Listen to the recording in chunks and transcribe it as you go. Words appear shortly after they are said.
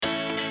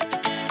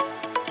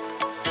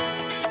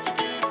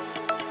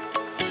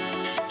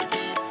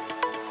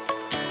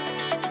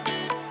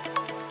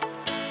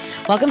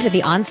Welcome to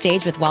the On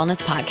Stage with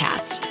Wellness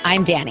podcast.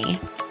 I'm Danny.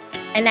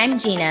 And I'm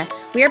Gina.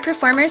 We are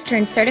performers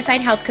turned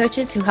certified health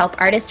coaches who help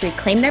artists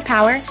reclaim their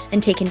power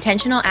and take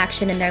intentional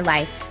action in their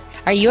life.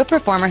 Are you a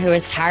performer who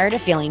is tired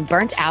of feeling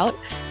burnt out,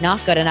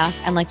 not good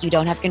enough, and like you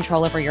don't have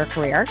control over your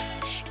career?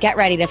 Get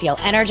ready to feel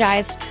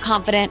energized,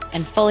 confident,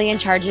 and fully in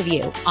charge of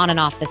you on and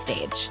off the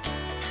stage.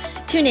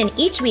 Tune in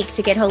each week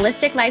to get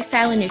holistic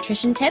lifestyle and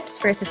nutrition tips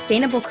for a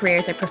sustainable career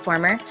as a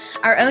performer,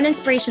 our own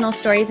inspirational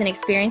stories and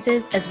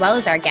experiences, as well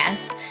as our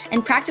guests,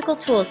 and practical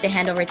tools to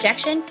handle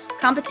rejection,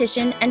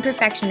 competition, and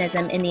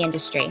perfectionism in the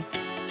industry.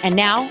 And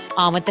now,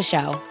 on with the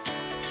show.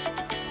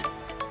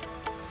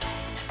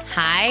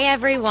 Hi,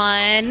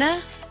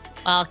 everyone.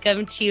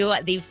 Welcome to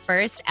the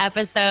first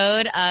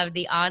episode of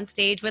the On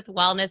Stage with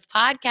Wellness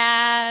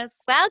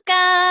podcast.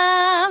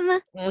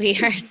 Welcome. We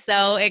are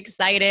so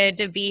excited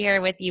to be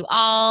here with you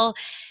all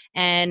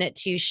and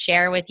to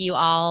share with you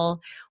all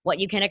what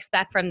you can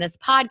expect from this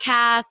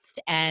podcast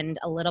and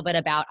a little bit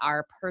about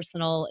our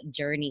personal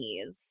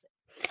journeys.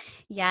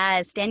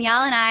 Yes,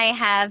 Danielle and I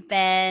have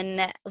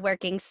been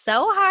working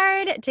so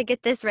hard to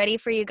get this ready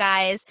for you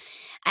guys.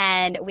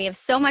 And we have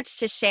so much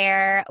to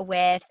share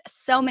with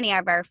so many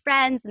of our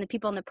friends and the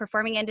people in the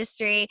performing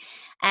industry.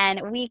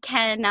 And we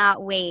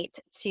cannot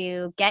wait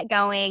to get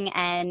going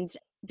and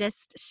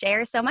just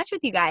share so much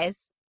with you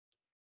guys.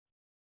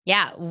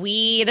 Yeah,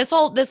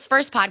 this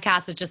first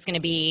podcast is just going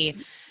to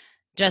be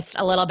just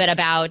a little bit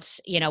about,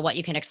 what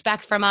you can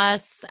expect from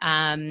us,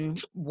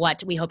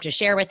 what we hope to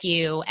share with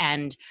you,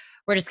 and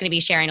we're just going to be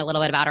sharing a little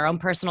bit about our own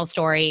personal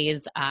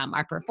stories,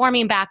 our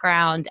performing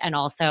background, and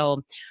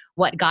also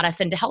what got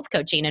us into health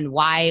coaching and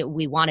why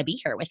we want to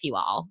be here with you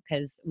all,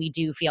 because we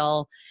do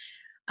feel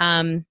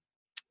that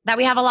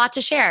we have a lot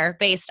to share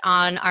based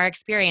on our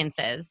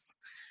experiences.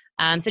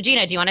 So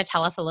Gina, do you want to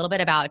tell us a little bit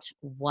about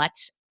what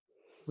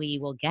we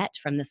will get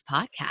from this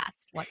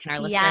podcast? What can our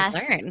listeners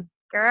learn?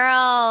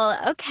 Girl.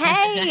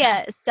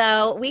 Okay.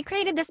 So we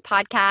created this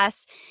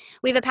podcast.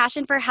 We have a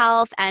passion for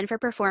health and for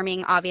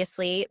performing,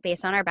 obviously,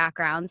 based on our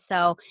background.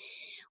 So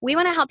we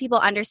want to help people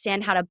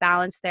understand how to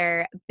balance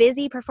their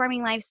busy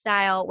performing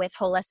lifestyle with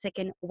holistic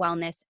and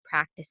wellness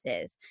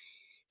practices.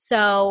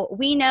 So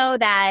we know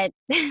that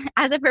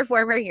as a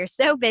performer, you're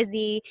so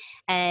busy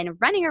and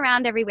running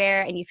around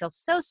everywhere and you feel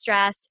so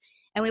stressed.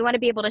 And we want to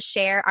be able to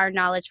share our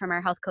knowledge from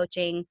our health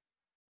coaching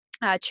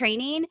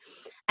training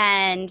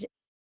and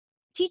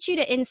teach you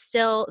to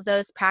instill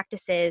those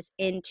practices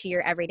into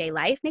your everyday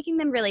life, making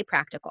them really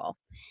practical.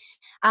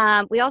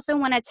 We also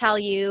want to tell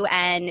you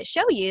and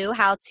show you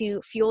how to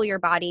fuel your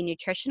body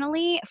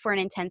nutritionally for an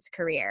intense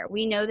career.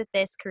 We know that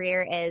this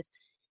career is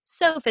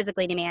so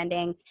physically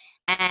demanding,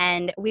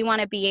 and we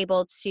want to be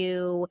able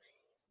to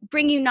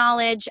bring you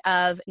knowledge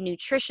of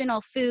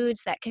nutritional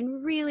foods that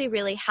can really,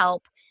 really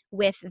help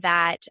with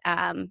that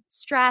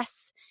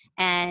stress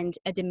and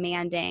a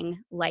demanding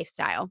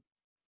lifestyle.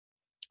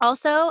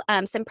 Also,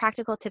 some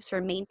practical tips for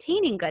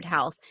maintaining good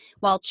health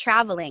while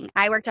traveling.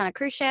 I worked on a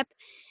cruise ship.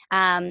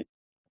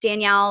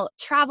 Danielle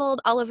traveled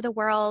all over the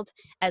world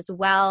as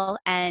well,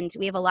 and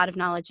we have a lot of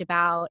knowledge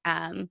about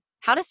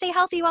how to stay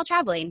healthy while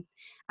traveling.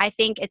 I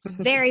think it's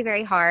very,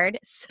 very hard.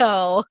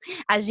 So,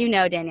 as you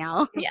know,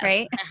 Danielle, Yes.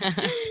 right?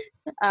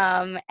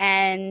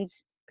 And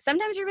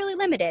sometimes you're really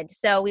limited.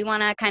 So we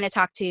want to kind of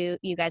talk to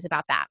you guys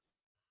about that.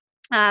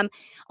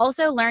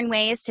 Also learn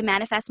ways to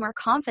manifest more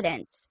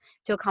confidence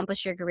to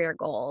accomplish your career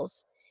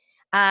goals.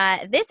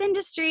 This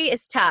industry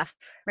is tough,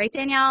 right,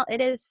 Danielle?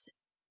 It is.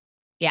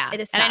 Yeah.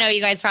 It is and I tough. know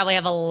you guys probably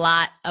have a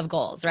lot of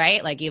goals,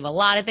 right? Like you have a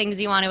lot of things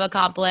you want to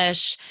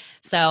accomplish.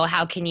 So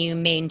how can you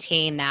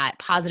maintain that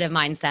positive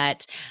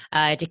mindset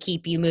to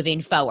keep you moving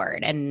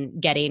forward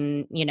and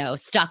getting,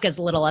 stuck as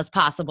little as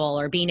possible,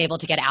 or being able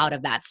to get out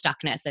of that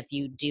stuckness if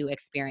you do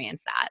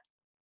experience that?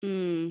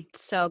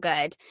 So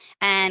good.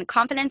 And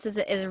confidence is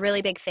a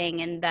really big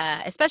thing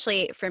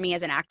especially for me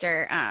as an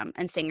actor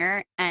and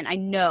singer. And I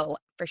know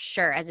for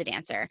sure as a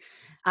dancer,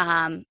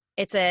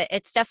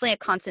 it's definitely a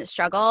constant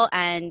struggle,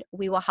 and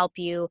we will help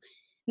you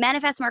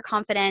manifest more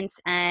confidence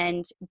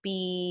and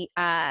be,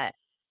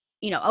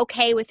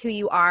 okay with who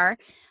you are,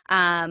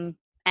 and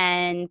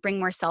bring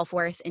more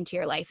self-worth into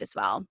your life as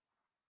well.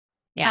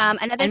 Yeah.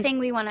 Another thing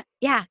we want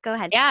to, go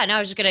ahead. Yeah, no, I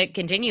was just going to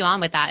continue on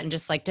with that and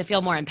just like to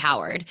feel more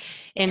empowered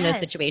in those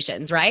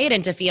situations, right?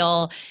 And to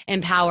feel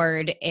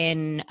empowered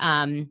in,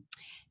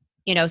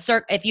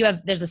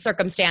 if there's a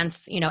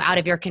circumstance, out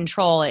of your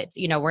control, it's,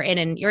 you're in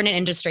an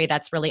industry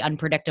that's really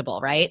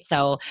unpredictable, right?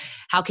 So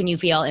how can you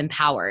feel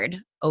empowered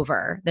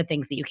over the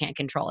things that you can't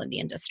control in the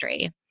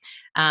industry?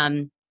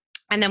 And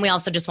then we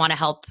also just want to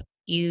help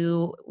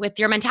you with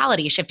your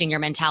mentality, shifting your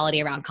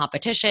mentality around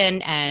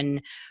competition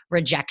and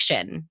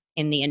rejection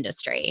in the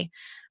industry,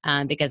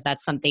 because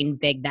that's something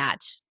big that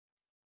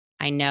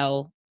I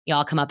know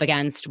y'all come up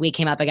against. We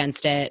came up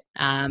against it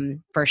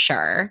for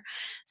sure.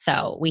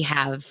 So we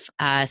have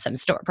some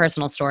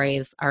personal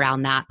stories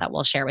around that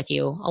we'll share with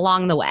you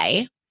along the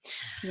way.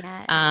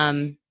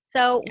 Yes.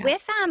 So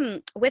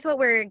with what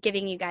we're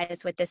giving you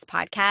guys with this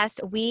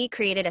podcast, we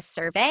created a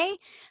survey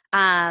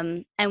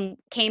and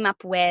came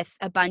up with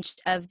a bunch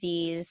of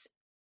these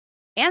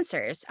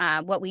answers,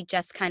 what we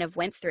just kind of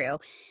went through.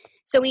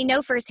 So we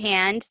know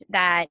firsthand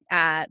that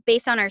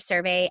based on our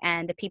survey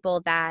and the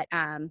people that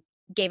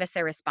gave us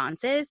their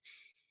responses,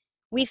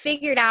 we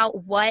figured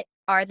out what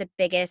are the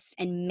biggest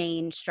and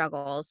main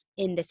struggles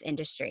in this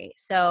industry.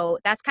 So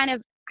that's kind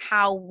of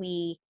how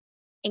we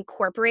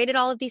incorporated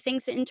all of these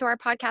things into our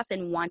podcast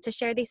and want to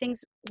share these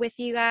things with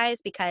you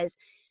guys, because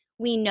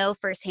we know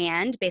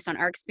firsthand, based on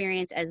our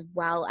experience as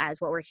well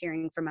as what we're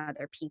hearing from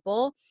other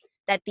people,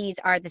 that these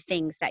are the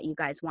things that you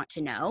guys want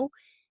to know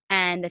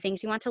and the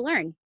things you want to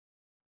learn.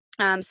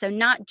 So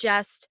not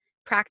just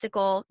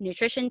practical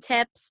nutrition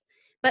tips,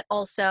 but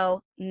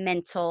also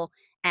mental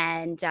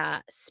and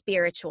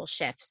spiritual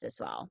shifts as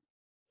well.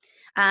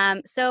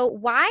 So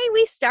why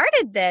we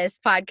started this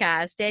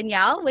podcast,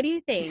 Danielle, what do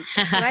you think?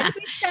 Why did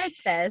we start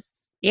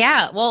this?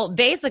 Yeah, well,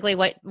 basically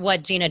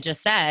what Gina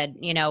just said,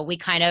 you know, we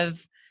kind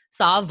of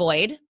saw a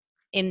void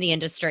in the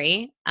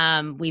industry.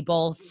 We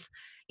both,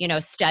 you know,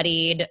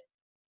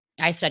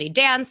 I studied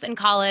dance in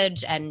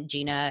college, and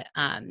Gina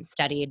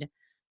studied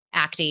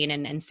acting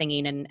and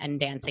singing and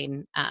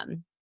dancing.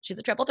 She's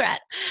a triple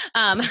threat.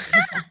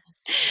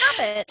 Stop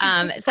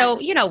it. So,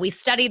 you know, we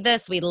studied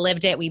this, we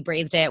lived it, we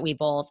breathed it. We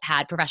both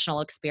had professional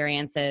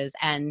experiences,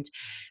 and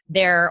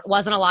there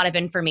wasn't a lot of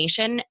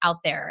information out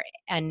there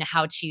and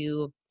how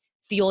to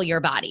fuel your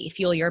body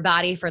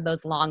for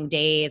those long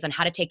days, and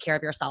how to take care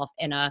of yourself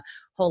in a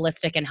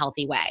holistic and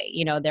healthy way.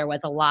 You know, there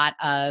was a lot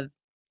of,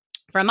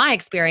 from my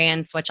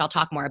experience, which I'll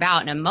talk more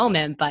about in a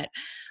moment, but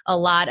a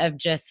lot of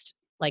just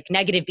like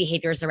negative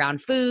behaviors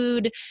around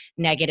food,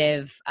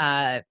 negative,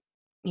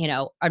 you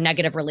know, our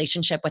negative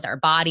relationship with our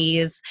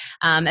bodies.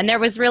 And there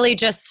was really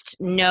just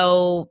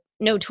no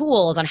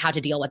tools on how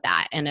to deal with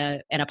that in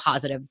a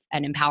positive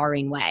and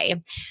empowering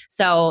way.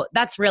 So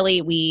that's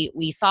really,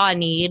 we saw a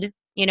need,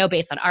 you know,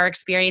 based on our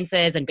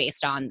experiences and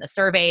based on the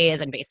surveys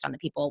and based on the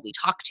people we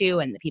talk to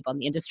and the people in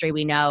the industry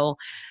we know.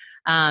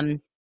 And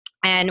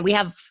we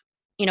have,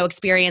 you know,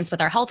 experience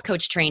with our health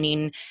coach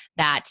training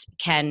that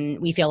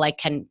we feel like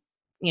can,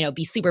 you know,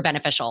 be super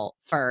beneficial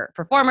for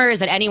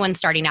performers and anyone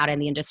starting out in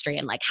the industry.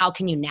 And like, how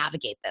can you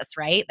navigate this,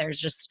 right? There's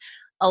just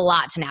a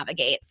lot to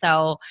navigate.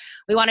 So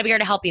we want to be here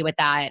to help you with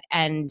that.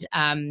 And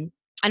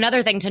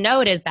another thing to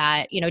note is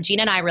that, you know,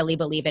 Gina and I really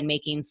believe in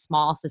making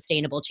small,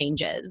 sustainable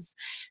changes.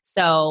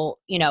 So,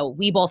 you know,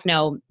 we both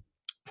know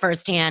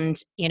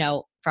firsthand, you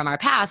know, from our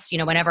past, you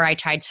know, whenever I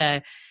tried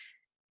to,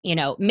 you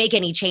know, make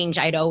any change,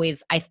 I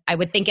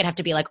would think it'd have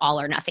to be like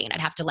all or nothing. I'd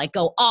have to like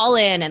go all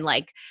in and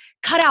like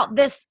cut out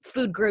this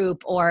food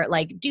group or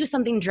like do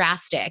something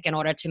drastic in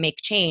order to make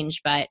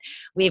change. But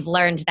we've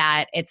learned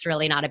that it's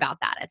really not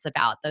about that. It's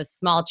about those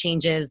small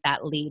changes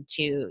that lead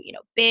to, you know,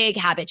 big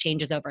habit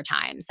changes over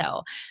time.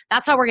 So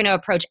that's how we're going to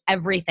approach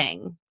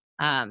everything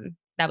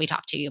that we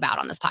talk to you about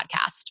on this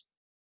podcast.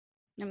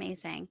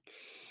 Amazing.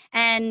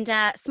 And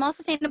small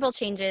sustainable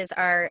changes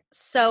are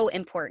so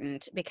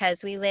important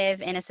because we live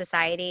in a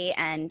society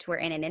and we're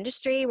in an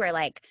industry where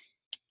like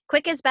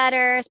quick is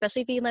better,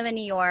 especially if you live in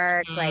New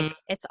York. Mm-hmm. Like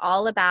it's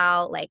all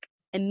about like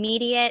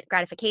immediate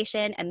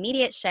gratification,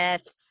 immediate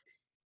shifts.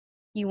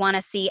 You want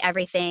to see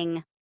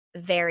everything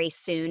very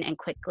soon and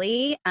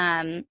quickly.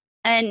 And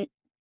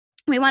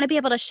we want to be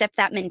able to shift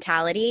that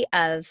mentality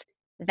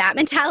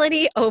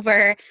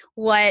over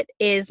what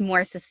is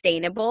more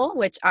sustainable,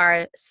 which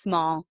are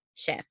small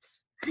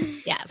shifts.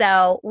 Yes.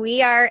 So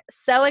we are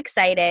so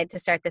excited to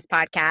start this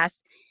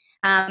podcast.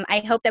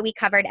 I hope that we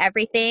covered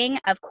everything.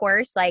 Of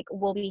course, like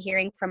we'll be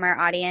hearing from our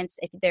audience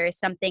if there is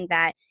something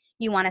that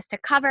you want us to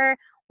cover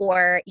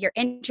or you're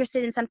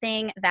interested in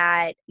something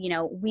that, you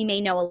know, we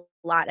may know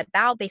a lot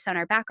about based on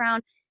our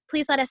background.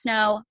 Please let us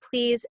know.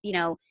 Please, you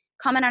know,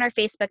 comment on our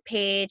Facebook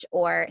page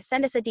or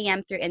send us a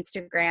DM through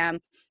Instagram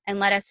and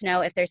let us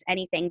know if there's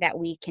anything that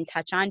we can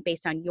touch on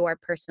based on your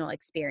personal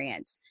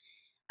experience.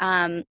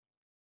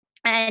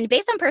 And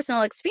based on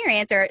personal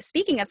experience, or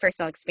speaking of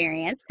personal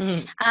experience,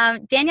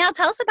 Danielle,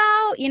 tell us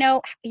about, you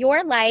know,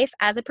 your life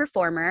as a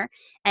performer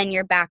and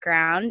your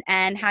background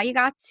and how you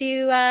got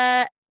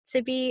to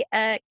be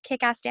a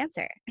kick-ass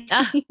dancer.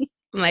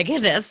 My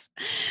goodness.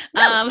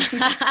 No.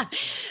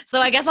 So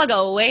I guess I'll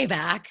go way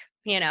back.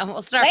 You know,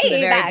 we'll start from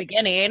the very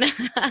beginning.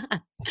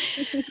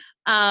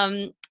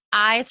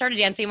 I started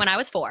dancing when I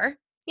was 4,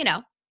 you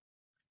know.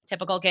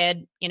 Typical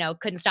kid, you know,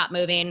 couldn't stop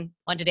moving,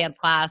 went to dance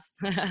class.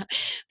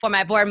 For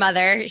my poor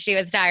mother, she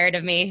was tired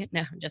of me. No,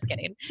 I'm just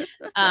kidding.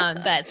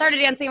 But started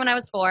dancing when I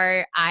was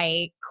 4.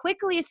 I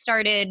quickly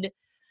started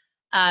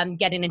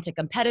getting into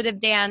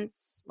competitive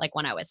dance. Like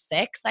when I was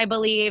 6, I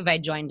believe, I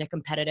joined a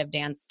competitive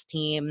dance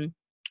team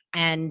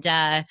and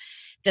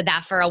did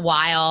that for a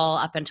while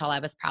up until I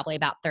was probably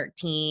about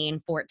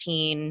 13,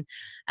 14.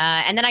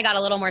 And then I got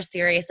a little more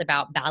serious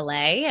about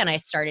ballet and I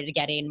started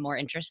getting more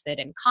interested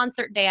in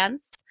concert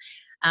dance.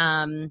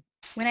 When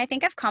I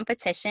think of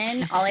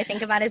competition, all I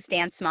think about is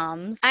Dance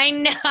Moms. I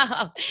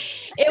know.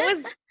 It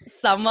was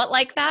somewhat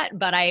like that,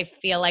 but I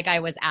feel like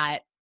I was at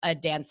a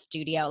dance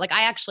studio. Like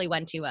I actually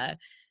went to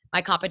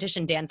my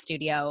competition dance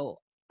studio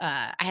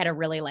I had a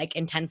really like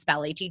intense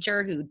ballet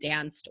teacher who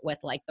danced with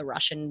like the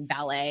Russian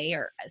ballet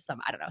or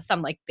I don't know,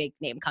 some like big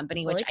name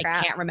company, which I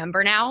can't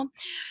remember now.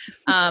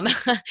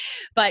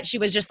 But she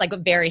was just like a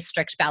very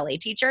strict ballet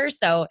teacher.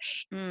 So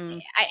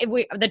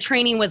the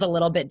training was a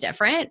little bit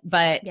different,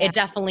 but it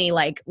definitely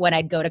like when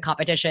I'd go to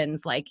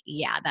competitions, like,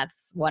 yeah,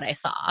 that's what I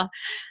saw.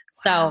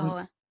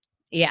 So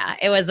yeah,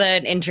 it was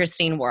an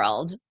interesting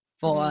world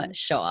for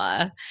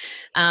sure.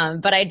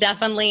 But I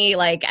definitely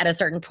like at a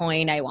certain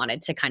point, I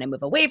wanted to kind of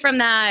move away from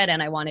that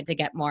and I wanted to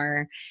get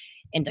more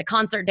into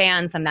concert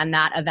dance. And then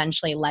that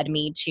eventually led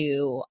me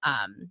to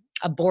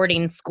a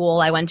boarding school.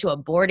 I went to a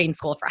boarding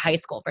school for high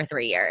school for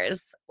 3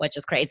 years, which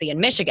is crazy, in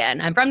Michigan.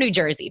 I'm from New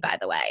Jersey, by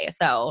the way.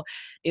 So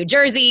New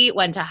Jersey,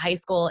 went to high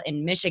school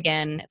in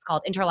Michigan. It's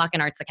called Interlochen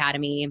Arts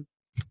Academy. I'm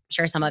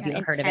sure some of you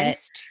have heard of it.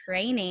 Intense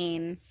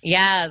training.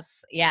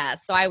 Yes.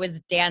 So I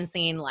was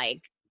dancing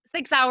like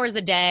 6 hours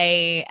a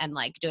day and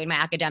like doing my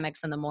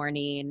academics in the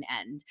morning.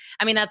 And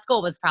I mean, that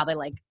school was probably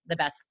like the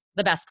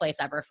best place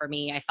ever for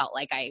me. I felt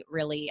like I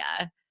really,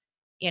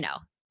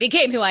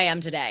 became who I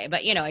am today.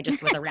 But, I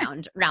just was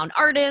around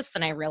artists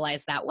and I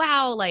realized that,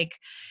 wow, like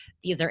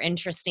these are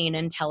interesting,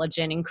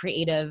 intelligent, and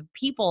creative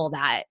people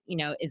that,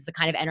 is the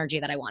kind of energy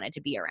that I wanted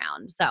to be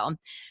around. So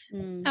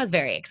that was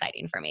very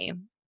exciting for me.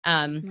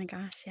 Oh my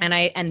gosh.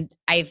 Yes. And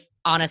I've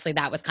honestly,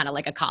 that was kind of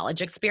like a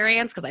college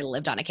experience because I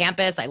lived on a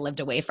campus. I lived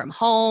away from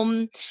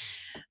home.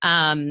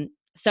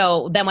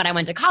 So then when I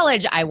went to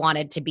college, I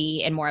wanted to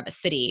be in more of a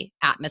city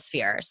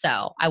atmosphere.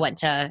 So I went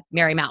to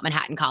Marymount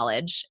Manhattan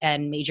College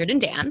and majored in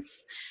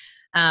dance.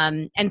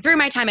 And through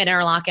my time at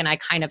Interlochen, I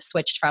kind of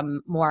switched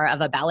from more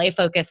of a ballet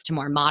focus to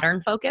more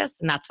modern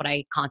focus. And that's what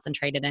I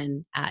concentrated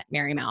in at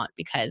Marymount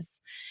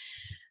because,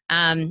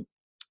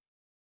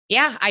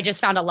 I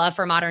just found a love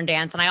for modern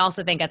dance. And I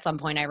also think at some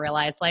point I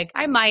realized like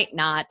I might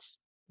not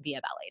be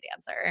a ballet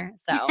dancer.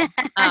 So,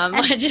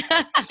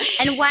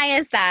 and why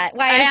is that?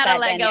 I had to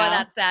let go of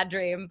that sad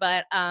dream.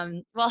 But,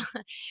 well,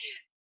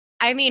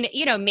 I mean,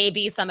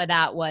 maybe some of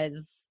that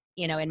was,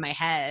 in my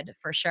head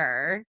for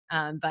sure.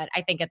 But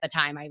I think at the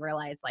time I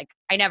realized like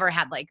I never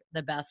had like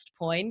the best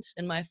point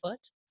in my foot.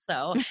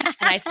 So,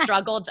 and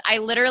I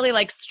literally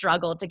like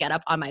struggled to get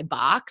up on my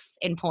box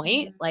in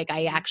point. Like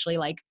I actually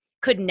like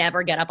could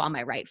never get up on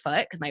my right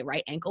foot because my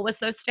right ankle was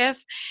so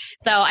stiff.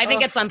 So I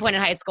think at some point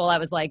in high school, I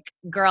was like,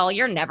 girl,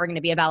 you're never going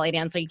to be a ballet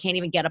dancer. You can't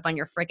even get up on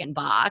your freaking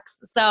box.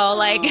 So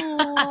like,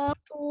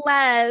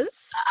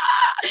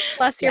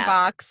 bless your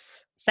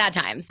box. Sad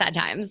times.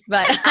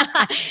 But,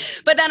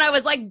 but then I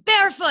was like,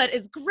 barefoot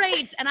is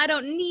great. And I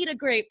don't need a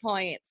great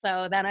point.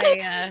 So then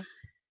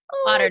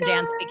modern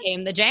dance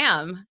became the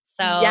jam.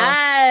 So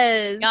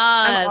yes.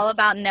 I'm all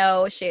about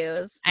no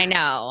shoes. I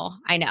know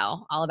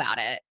all about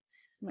it.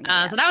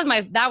 So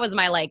that was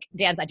my like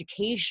dance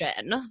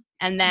education.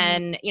 And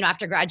then,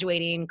 after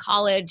graduating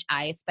college,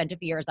 I spent a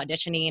few years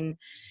auditioning.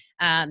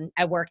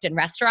 I worked in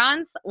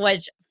restaurants,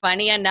 which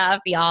funny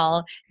enough,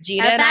 y'all,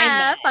 Gina and I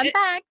met. Fun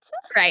fact.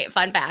 Right.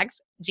 Fun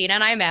fact. Gina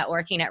and I met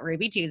working at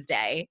Ruby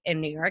Tuesday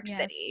in New York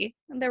City.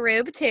 The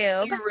Rube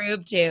Tube.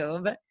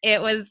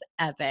 It was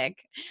epic.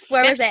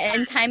 Where was it?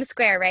 In Times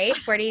Square, right?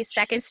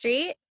 42nd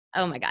Street?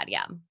 Oh my God.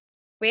 Yeah.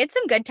 We had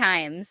some good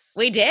times.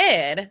 We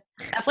did.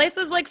 That place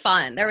was like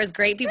fun. There was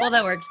great people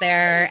that worked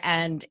there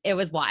and it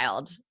was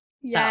wild.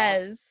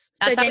 Yes.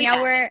 So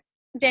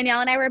Danielle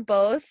and I were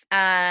both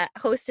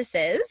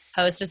hostesses.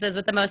 Hostesses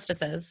with the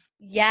mostesses.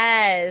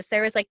 Yes.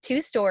 There was like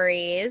 2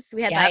 stories.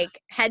 We had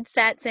like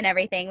headsets and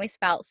everything. We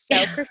felt so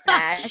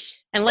profesh.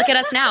 And look at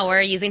us now.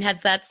 We're using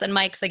headsets and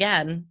mics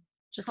again.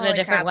 Just in a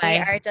different way.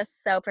 We are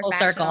just so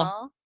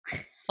professional.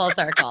 Full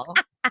circle.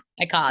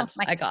 I caught.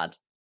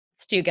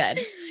 It's too good.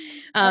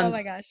 Oh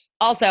my gosh.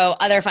 Also,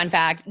 other fun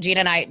fact, Gina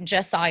and I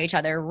just saw each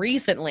other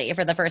recently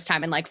for the first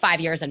time in like 5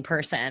 years in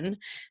person.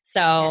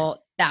 So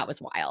that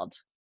was wild.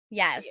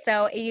 Yes.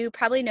 So you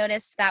probably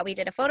noticed that we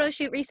did a photo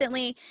shoot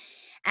recently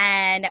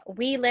and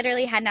we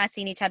literally had not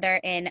seen each other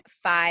in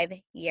 5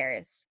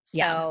 years.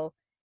 So,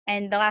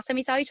 and the last time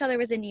we saw each other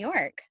was in New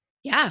York.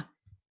 Yeah.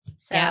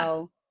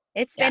 So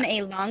it's been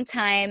a long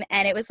time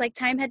and it was like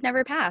time had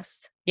never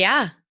passed.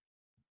 Yeah.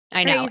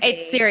 I know. Crazy.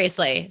 It's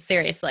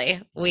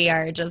seriously.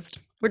 We're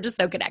just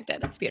so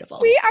connected. It's beautiful.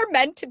 We are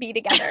meant to be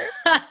together.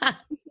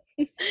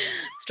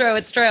 It's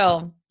true.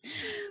 So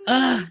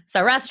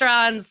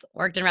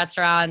worked in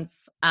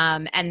restaurants.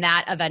 And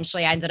that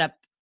eventually I ended up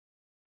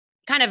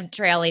kind of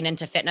trailing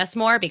into fitness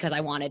more because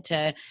I wanted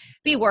to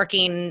be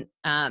working,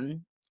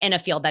 in a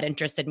field that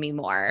interested me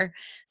more.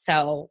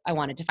 So I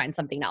wanted to find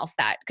something else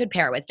that could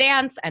pair with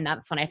dance. And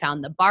that's when I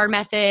found the bar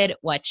method,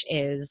 which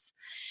is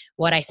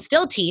what I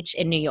still teach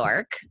in New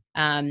York.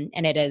 And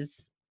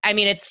it's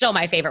still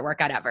my favorite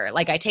workout ever.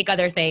 Like I take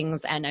other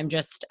things and I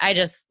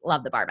just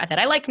love the bar method.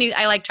 I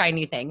like trying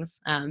new things.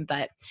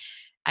 But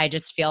I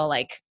just feel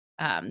like,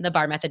 the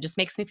bar method just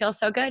makes me feel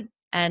so good.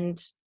 And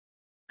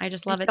I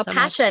just love it so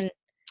passion. Much.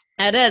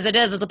 It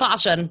is. It's a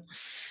passion.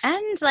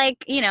 And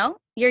like,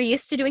 you're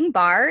used to doing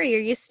bar. You're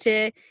used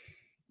to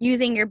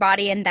using your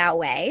body in that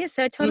way.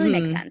 So it totally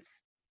makes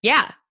sense.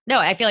 Yeah. No,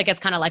 I feel like it's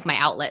kind of like my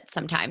outlet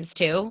sometimes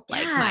too,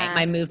 like my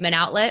Yeah. movement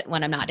outlet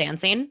when I'm not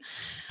dancing,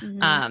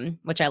 Mhm.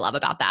 which I love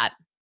about that.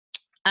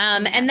 Oh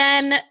my And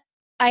gosh.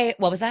 then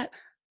what was that?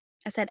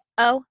 I said,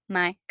 "Oh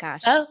my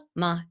gosh." Oh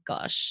my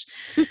gosh.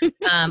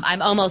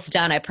 I'm almost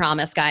done, I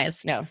promise,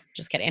 guys. No,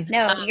 just kidding.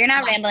 No, you're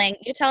not rambling.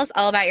 You tell us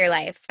all about your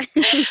life.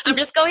 I'm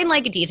just going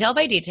like detail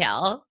by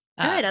detail,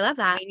 Good, I love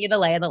that. giving you the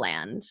lay of the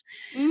land.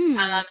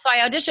 Mm. So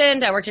I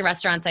auditioned, I worked in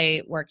restaurants,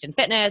 I worked in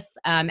fitness,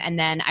 and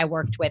then I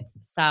worked with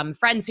some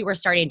friends who were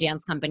starting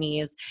dance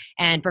companies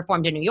and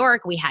performed in New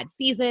York. We had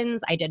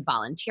seasons. I did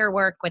volunteer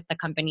work with the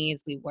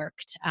companies. We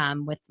worked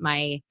with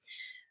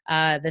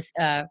this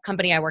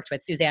company I worked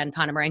with, Suzanne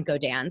Ponomarenko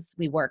Dance.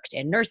 We worked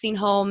in nursing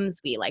homes.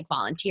 We like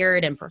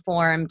volunteered and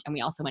performed, and we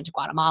also went to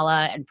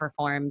Guatemala and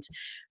performed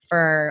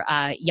for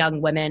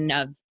young women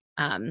of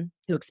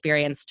who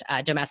experienced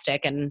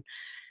domestic and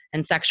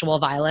sexual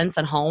violence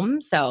at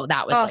home. So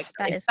that was Oh, like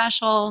that really is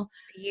special.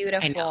 I know.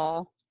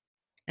 beautiful.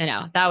 I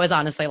know. That was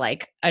honestly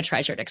like a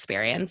treasured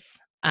experience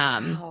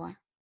Wow.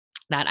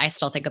 that I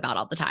still think about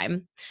all the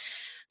time.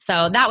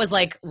 So that was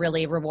like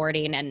really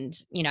rewarding. And,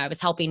 I was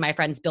helping my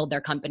friends build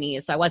their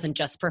companies. So I wasn't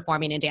just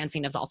performing and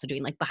dancing, I was also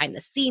doing like behind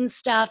the scenes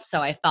stuff.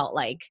 So I felt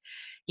like,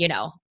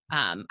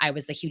 I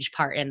was a huge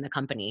part in the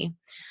company.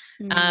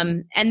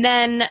 Mm. And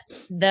then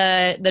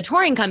the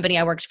touring company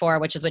I worked for,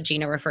 which is what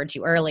Gina referred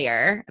to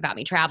earlier about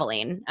me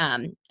traveling,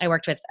 I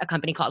worked with a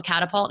company called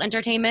Catapult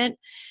Entertainment.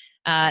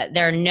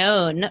 They're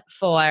known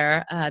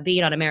for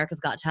being on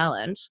America's Got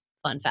Talent.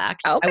 Fun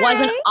fact. I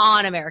wasn't Okay.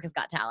 on America's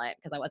Got Talent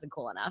because I wasn't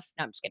cool enough.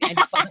 No, I'm just kidding. I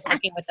just wasn't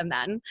working with them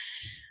then.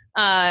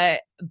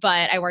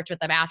 But I worked with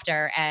them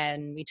after,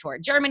 and we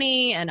toured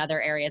Germany and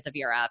other areas of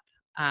Europe.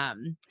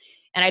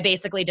 And I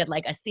basically did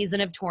like a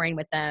season of touring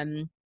with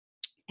them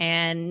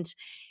and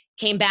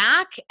came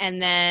back. And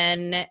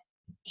then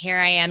here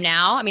I am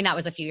now. I mean, that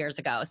was a few years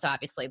ago. So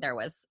obviously there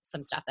was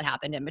some stuff that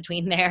happened in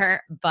between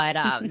there. But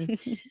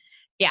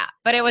yeah,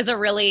 but it was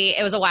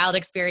a wild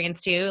experience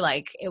too.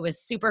 Like it was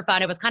super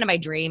fun. It was kind of my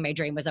dream. My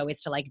dream was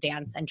always to like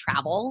dance and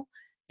travel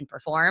and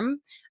perform,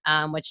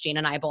 which Gina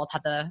and I both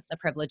had the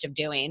privilege of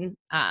doing.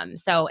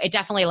 So it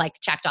definitely like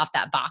checked off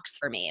that box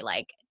for me.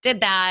 Like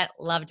did that,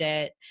 loved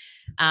it.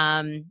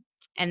 Um,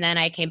 and then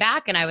I came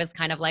back and I was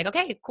kind of like,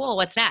 okay, cool.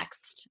 What's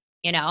next?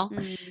 You know?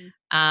 Mm.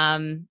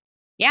 Um,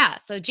 yeah.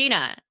 So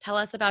Gina, tell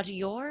us about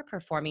your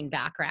performing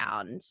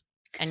background,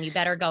 and you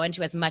better go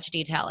into as much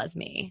detail as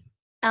me.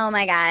 Oh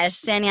my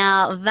gosh,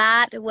 Danielle,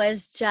 that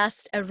was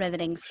just a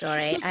riveting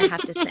story, I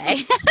have to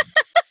say.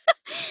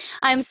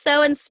 I'm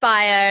so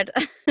inspired.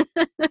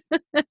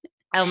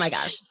 Oh my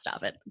gosh,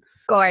 stop it.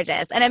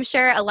 Gorgeous. And I'm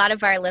sure a lot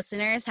of our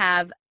listeners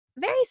have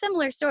very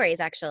similar stories,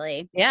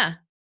 actually. Yeah.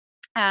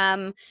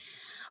 Um,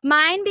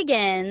 Mine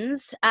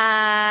begins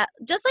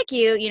just like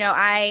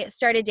I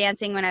started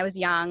dancing when I was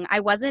young. I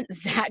wasn't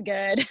that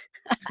good.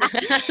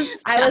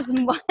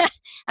 Stop.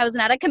 I was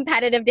not a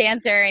competitive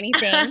dancer or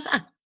anything.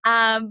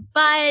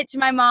 But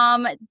my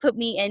mom put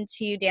me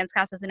into dance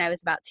classes when I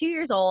was about 2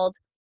 years old.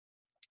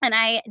 And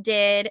I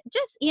did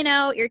just,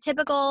 your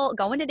typical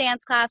going to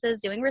dance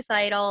classes, doing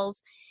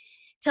recitals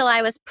till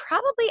I was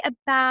probably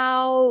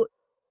about,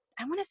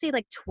 I want to say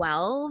like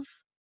 12.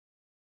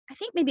 I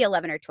think maybe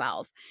 11 or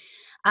 12.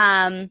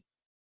 Um,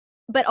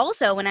 but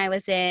also when I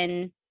was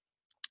in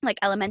like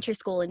elementary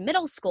school and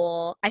middle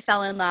school, I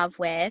fell in love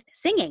with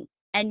singing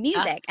and Ah.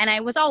 music. And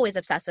I was always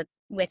obsessed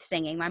with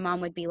singing. My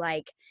mom would be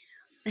like,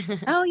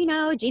 "Oh,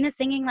 Gina's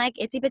singing like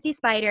Itsy Bitsy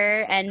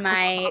Spider." And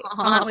my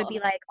aunt would be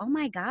like, "Oh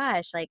my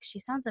gosh, like she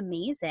sounds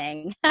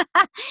amazing."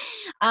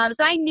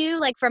 So I knew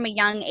like from a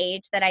young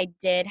age that I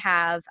did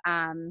have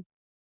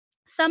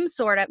some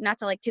sort of, not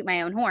to like toot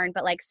my own horn,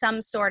 but like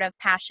some sort of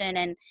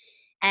passion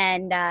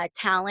and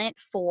talent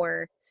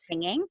for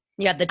singing.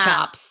 You had the Uh,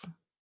 chops.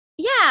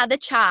 yeah, the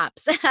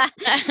chops. And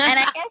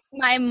I guess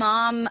my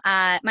mom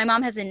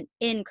has an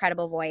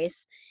incredible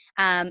voice.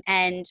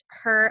 And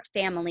her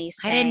family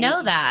I didn't sang know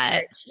in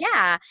that. church.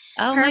 Yeah.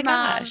 Oh Her my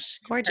mom, gosh,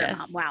 her mom,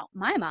 gorgeous. wow,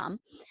 my mom,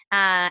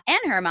 and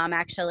her mom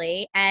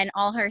actually, and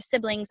all her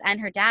siblings and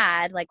her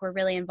dad, like were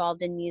really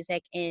involved in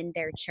music in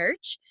their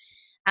church.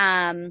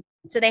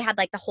 So they had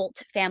like the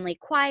Holt family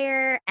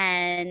choir.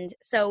 And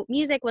so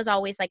music was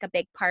always like a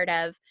big part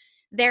of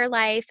their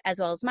life as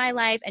well as my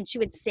life. And she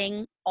would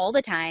sing all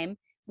the time.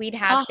 We'd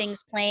have Oh,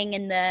 things playing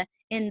in the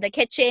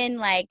kitchen,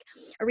 like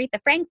Aretha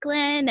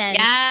Franklin and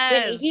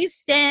Whitney yes.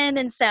 Houston.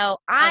 And so Oh,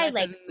 I that's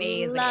like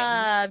amazing.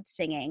 loved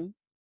singing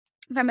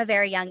from a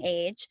very young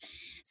age.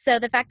 So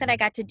the fact that I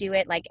got to do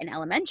it like in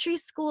elementary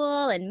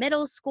school and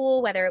middle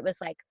school, whether it was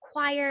like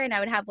choir and I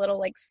would have little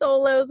like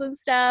solos and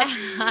stuff,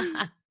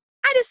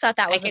 I just thought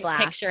that I was a can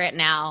picture blast. it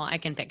now. I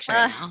can picture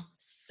it now.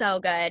 So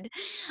good.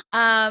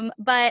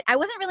 But I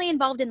wasn't really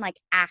involved in like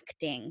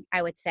acting,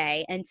 I would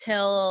say,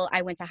 until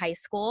I went to high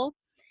school.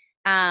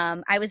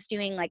 I was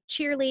doing like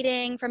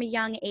cheerleading from a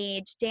young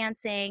age,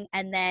 dancing,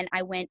 and then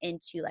I went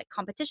into like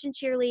competition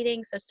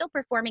cheerleading. So still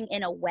performing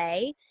in a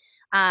way,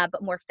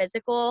 but more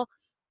physical.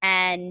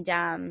 And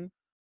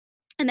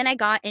then I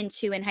got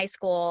into in high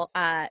school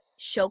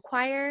show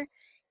choir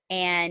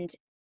and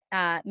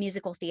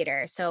musical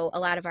theater. So a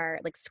lot of our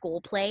like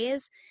school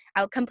plays,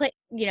 I would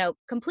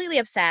completely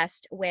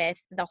obsessed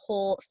with the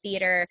whole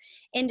theater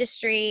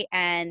industry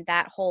and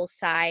that whole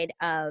side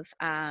of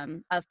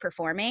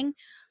performing.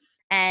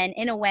 And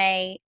in a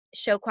way,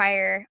 show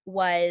choir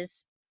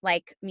was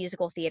like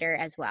musical theater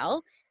as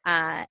well.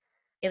 Uh,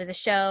 it was a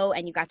show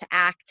and you got to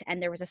act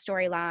and there was a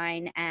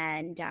storyline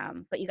and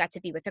but you got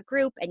to be with a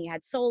group and you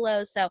had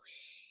solos. So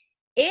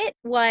it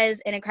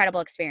was an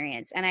incredible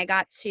experience and I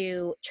got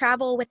to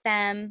travel with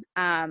them.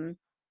 And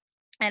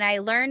I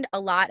learned a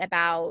lot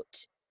about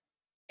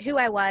who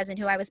I was and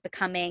who I was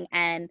becoming.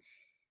 And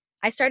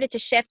I started to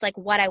shift like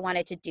what I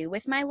wanted to do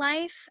with my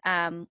life,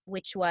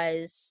 which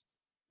was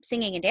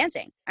singing and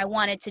dancing. I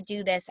wanted to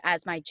do this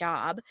as my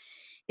job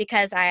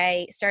because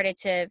I started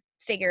to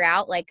figure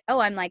out like,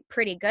 oh, I'm like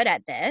pretty good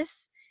at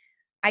this.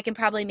 I can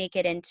probably make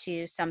it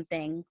into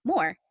something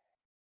more.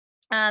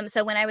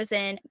 So when I was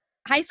in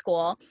high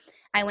school,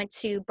 I went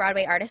to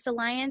Broadway Artists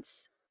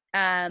Alliance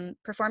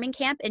performing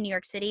camp in New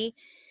York City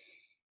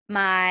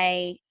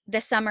the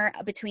summer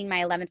between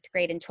my 11th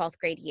grade and 12th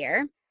grade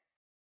year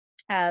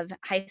of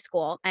high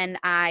school, and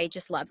I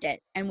just loved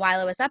it. And while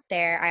I was up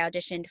there, I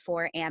auditioned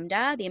for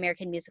AMDA, the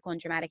American Musical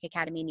and Dramatic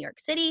Academy in New York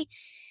City,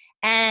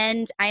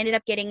 and I ended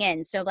up getting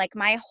in. So like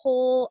my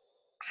whole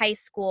high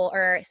school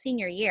or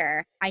senior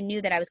year, I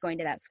knew that I was going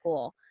to that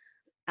school.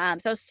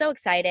 So I was so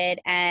excited,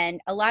 and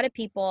a lot of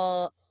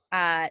people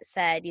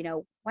said,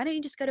 why don't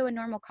you just go to a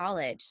normal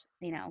college?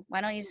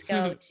 Why don't you just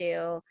go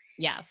to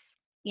Yes.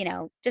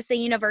 just a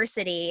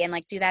university and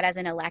like do that as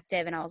an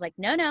elective? And I was like,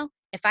 no,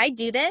 if I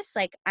do this,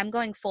 like I'm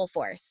going full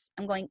force.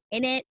 I'm going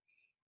in it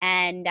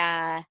and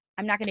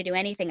I'm not going to do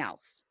anything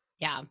else.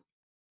 Yeah.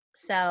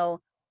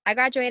 So I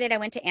graduated. I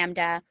went to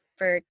AMDA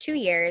for 2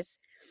 years.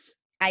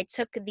 I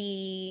took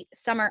the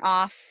summer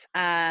off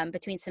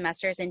between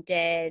semesters and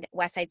did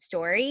West Side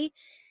Story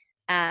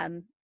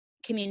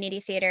community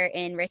theater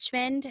in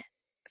Richmond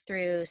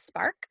through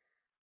Spark.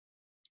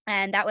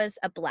 And that was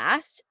a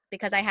blast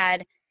because I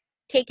had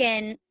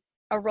taken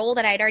a role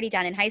that I'd already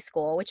done in high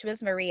school, which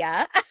was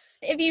Maria.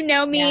 If you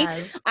know me,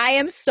 Yes. I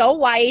am so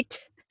white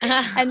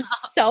and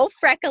so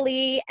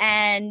freckly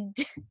and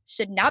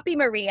should not be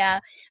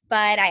Maria,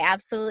 but I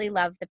absolutely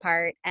loved the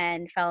part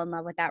and fell in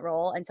love with that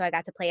role. And so I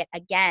got to play it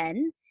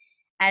again,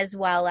 as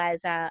well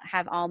as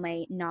have all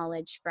my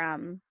knowledge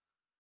from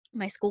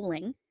my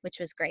schooling, which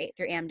was great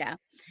through AMDA.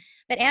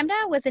 But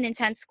AMDA was an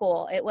intense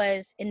school. It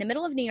was in the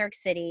middle of New York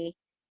City.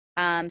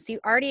 So you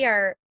already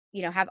are,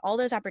 have all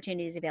those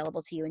opportunities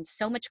available to you and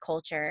so much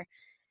culture.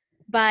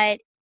 But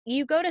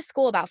you go to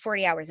school about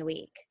 40 hours a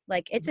week.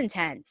 Like it's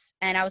intense.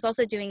 And I was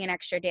also doing an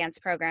extra dance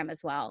program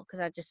as well because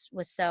I just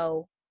was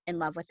so in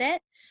love with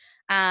it.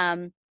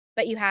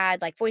 But you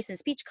had like voice and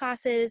speech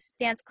classes,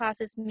 dance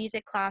classes,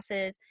 music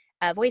classes,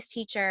 a voice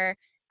teacher,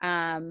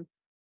 and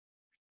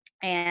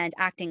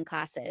acting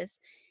classes.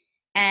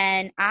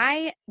 And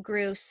I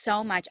grew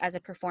so much as a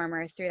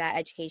performer through that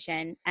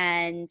education.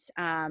 And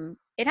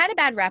it had a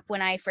bad rep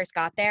when I first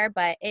got there,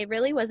 but it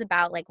really was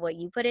about like what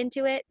you put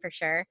into it for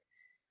sure.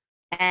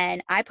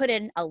 And I put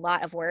in a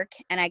lot of work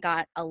and I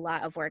got a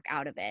lot of work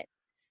out of it.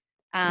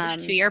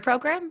 Was it a 2-year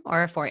program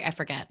or a 4? I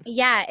forget.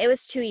 Yeah, it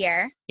was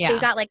 2-year. Yeah. So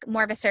you got like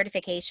more of a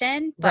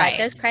certification, but Right.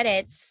 those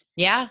credits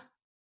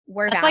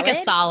were That's valid. like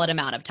a solid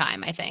amount of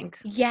time, I think.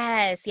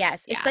 Yes. Yeah.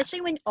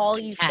 Especially when all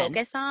you Intense.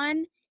 focus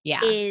on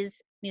Yeah.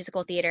 is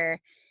musical theater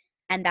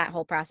and that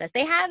whole process.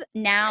 They have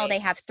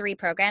 3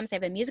 programs. They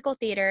have a musical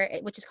theater,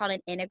 which is called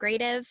an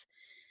integrative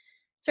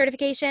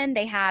certification.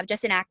 They have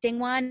just an acting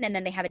one, and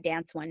then they have a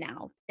dance one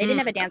now. They didn't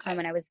have a dance one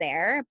when I was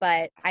there,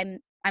 but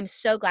I'm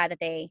so glad that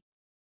they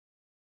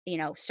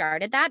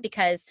started that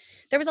because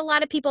there was a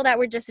lot of people that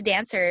were just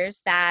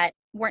dancers that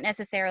weren't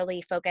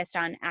necessarily focused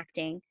on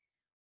acting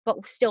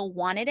but still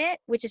wanted it,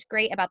 which is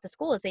great about the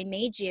school is they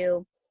made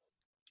you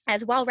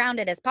as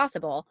well-rounded as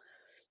possible.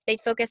 They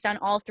focused on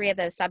all 3 of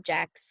those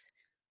subjects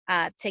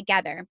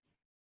together.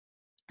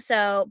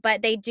 So,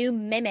 but they do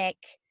mimic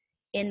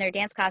in their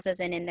dance classes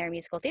and in their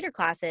musical theater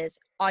classes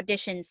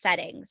audition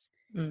settings.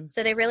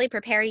 So they really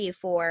prepare you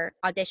for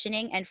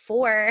auditioning and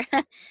for,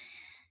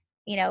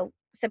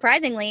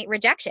 surprisingly,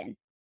 rejection.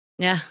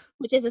 Yeah.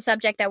 Which is a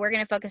subject that we're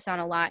going to focus on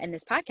a lot in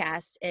this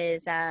podcast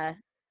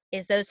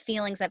is those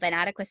feelings of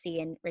inadequacy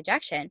and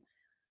rejection.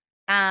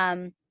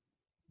 But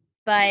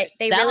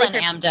they really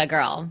AMDA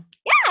girl.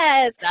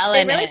 Yes,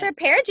 Selling they really it.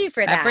 prepared you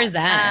for that.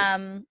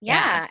 Represent.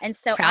 Yeah, and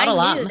so Proud I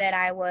alum. knew that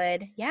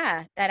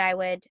I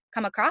would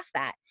come across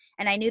that,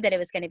 and I knew that it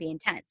was going to be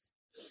intense.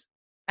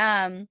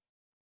 So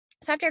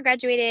after I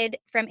graduated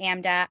from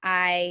AMDA,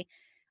 I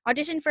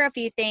auditioned for a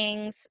few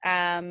things,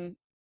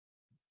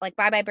 like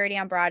Bye Bye Birdie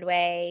on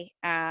Broadway,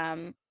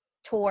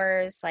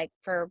 tours like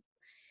for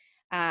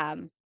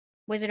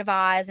Wizard of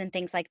Oz and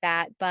things like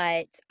that.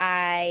 But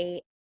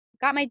I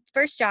got my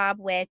first job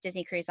with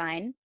Disney Cruise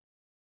Line,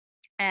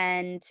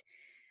 and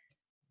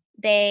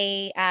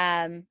they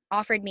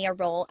offered me a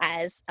role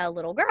as a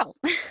little girl,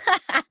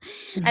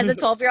 as a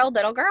 12-year-old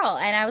little girl.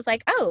 And I was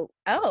like, oh,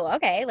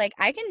 okay. Like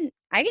I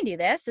can do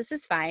this. This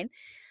is fine.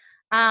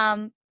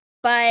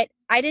 but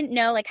I didn't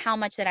know like how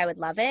much that I would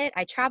love it.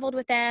 I traveled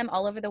with them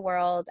all over the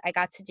world. I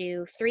got to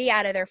do 3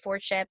 out of their 4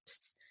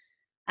 ships,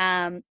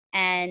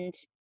 and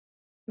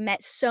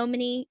met so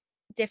many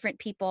different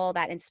people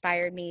that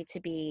inspired me to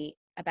be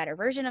a better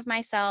version of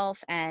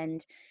myself,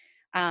 and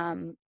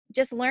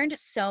just learned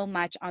so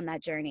much on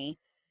that journey.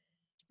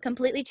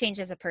 Completely changed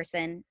as a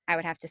person, I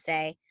would have to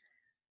say.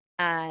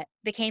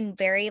 Became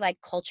very like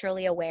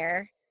culturally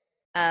aware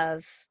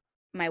of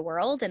my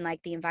world and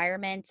like the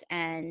environment,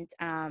 and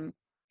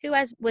who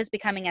I was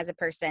becoming as a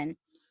person.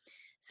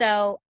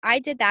 So I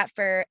did that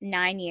for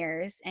 9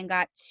 years and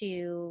got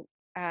to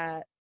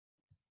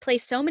play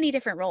so many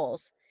different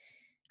roles.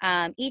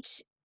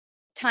 Each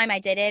time I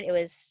did it, it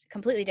was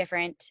completely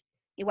different,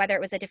 whether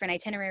it was a different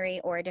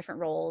itinerary or a different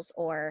roles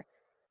or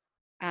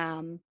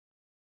um,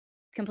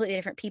 completely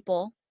different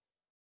people,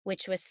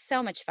 which was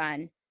so much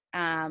fun.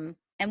 And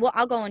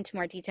I'll go into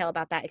more detail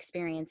about that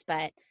experience,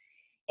 but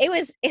it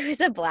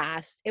was a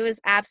blast. It was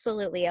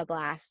absolutely a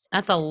blast.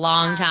 That's a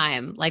long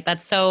time. Like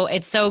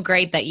it's so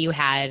great that you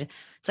had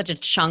such a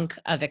chunk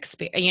of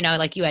experience,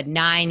 like you had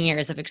 9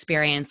 years of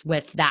experience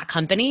with that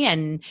company.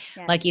 And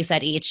like you Yes.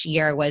 said, each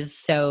year was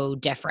so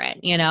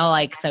different,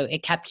 like, so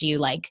it kept you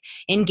like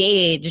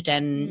engaged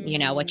and,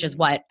 which is Mm,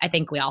 what I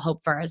think we all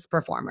hope for as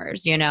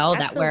performers,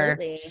 that we're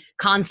absolutely.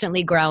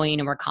 constantly growing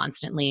and we're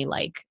constantly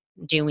like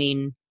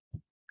doing,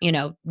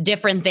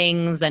 different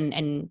things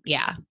and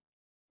yeah.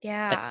 But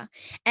Yeah.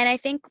 And I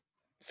think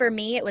for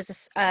me, it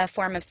was a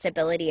form of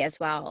stability as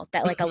well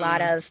that like a lot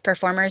mhm. of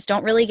performers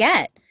don't really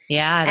get.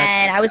 Yeah, that's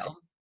so And I was true.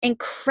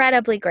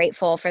 incredibly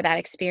grateful for that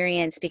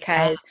experience Yeah.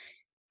 because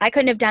I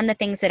couldn't have done the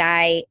things that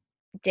I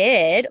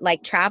did,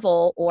 like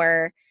travel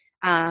or,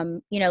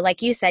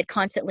 like you said,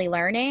 constantly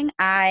learning.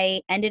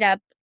 I ended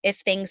up, if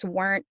things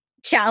weren't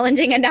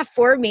challenging enough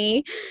for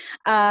me,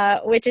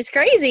 which is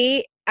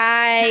crazy,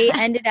 I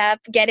ended up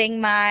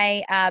getting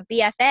my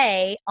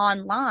BFA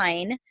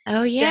online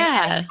Oh, during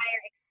that yeah.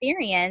 entire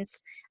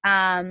experience.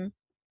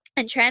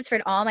 And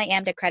transferred all my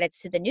AMDA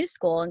credits to the new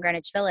school in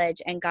Greenwich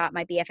Village and got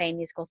my BFA in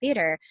musical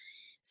theater.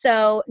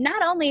 So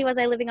not only was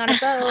I living on a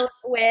boat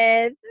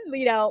with,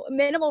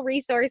 minimal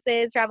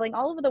resources, traveling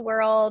all over the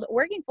world,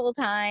 working full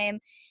time,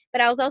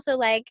 but I was also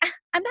like,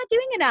 I'm not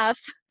doing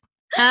enough.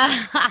 And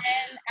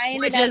I ended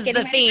Which up is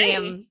getting the my degree.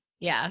 theme.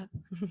 Yeah.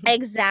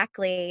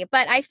 Exactly.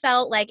 But I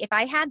felt like if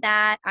I had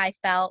that, I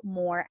felt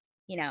more,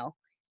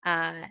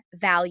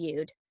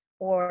 valued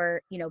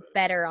or,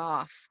 better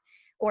off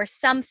or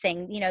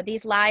something,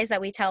 these lies that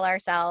we tell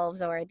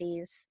ourselves or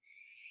these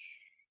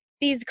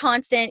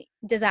constant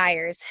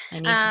desires. I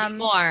need to do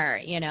more,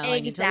 I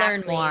need to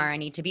learn more, Exactly. I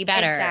need to be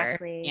better.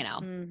 Exactly.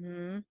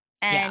 Mhm.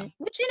 Yeah, And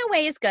which in a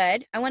way is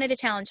good. I wanted to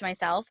challenge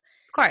myself,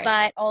 of course.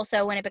 but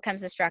also when it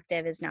becomes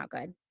destructive is not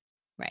good.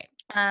 Right.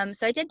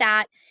 So I did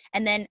that,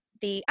 and then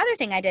the other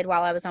thing I did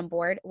while I was on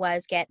board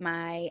was get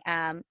my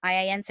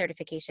IIN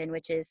certification,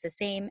 which is the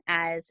same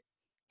as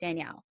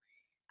Danielle,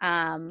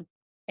 um,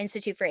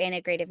 Institute for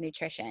Integrative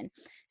Nutrition.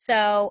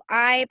 So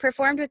I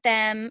performed with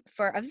them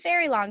for a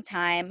very long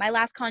time. My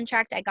last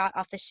contract I got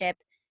off the ship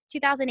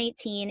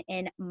 2018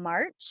 in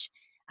March,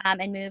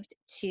 and moved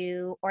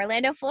to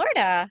Orlando,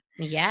 Florida,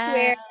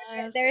 where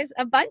Yes. there's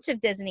a bunch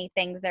of Disney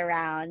things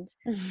around.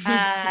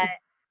 Uh,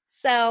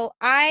 so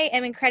I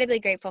am incredibly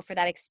grateful for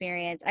that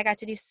experience. I got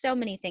to do so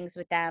many things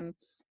with them,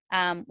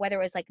 whether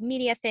it was like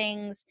media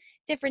things,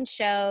 different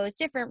shows,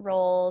 different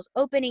roles,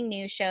 opening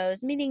new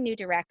shows, meeting new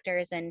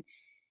directors, and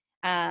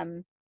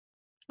um,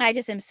 I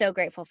just am so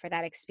grateful for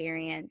that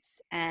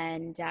experience.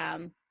 And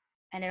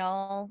it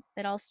all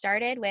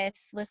started with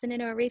listening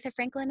to Aretha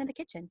Franklin in the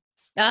kitchen.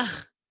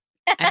 Ugh,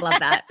 I love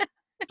that.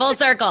 Full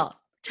circle,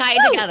 tied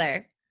Woo!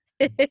 together.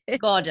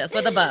 Gorgeous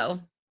with a bow.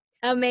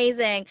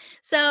 Amazing.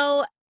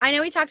 So I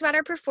know we talked about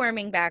our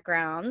performing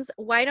backgrounds.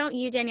 Why don't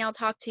you, Danielle,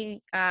 talk to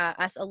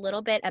us a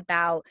little bit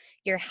about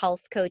your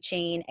health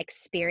coaching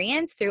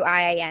experience through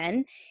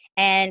IIN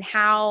and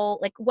how,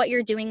 like, what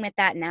you're doing with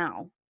that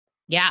now?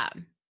 Yeah.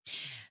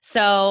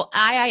 So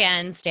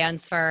IIN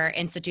stands for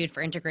Institute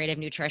for Integrative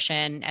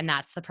Nutrition, and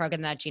that's the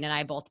program that Gina and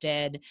I both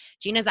did.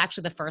 Gina's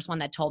actually the first one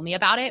that told me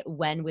about it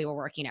when we were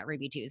working at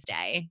Ruby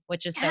Tuesday,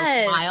 which is so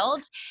Yes.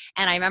 wild.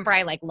 And I remember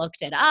I like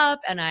looked it up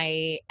and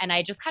I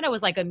just kind of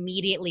was like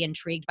immediately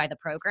intrigued by the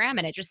program,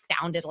 and it just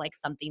sounded like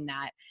something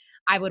that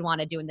I would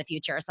want to do in the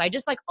future. So I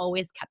just like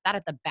always kept that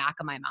at the back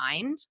of my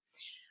mind.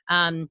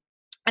 Um,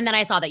 and then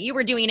I saw that you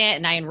were doing it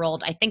and I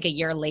enrolled, I think a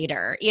year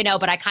later,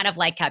 but I kind of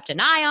like kept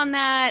an eye on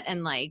that.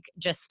 And like,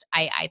 just,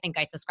 I think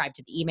I subscribed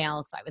to the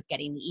emails. So I was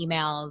getting the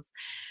emails.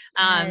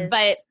 But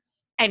Yes.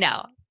 I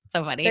know,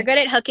 so They're funny. good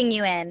at hooking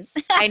you in.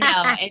 I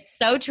know it's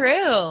so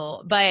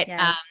true. But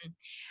Yes.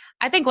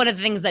 I think one of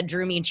the things that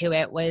drew me to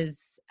it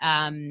was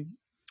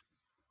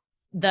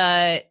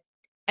the,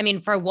 I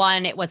mean, for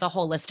one, it was a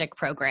holistic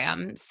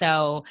program.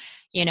 So,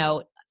 you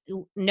know,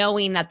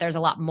 knowing that there's a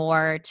lot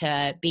more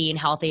to being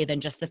healthy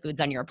than just the foods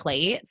on your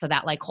plate. So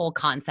that like whole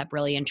concept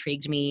really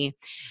intrigued me.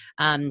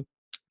 I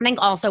think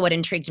also what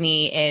intrigued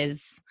me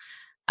is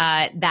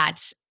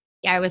that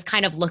I was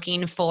kind of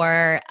looking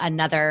for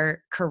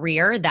another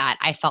career that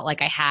I felt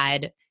like I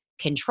had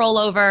control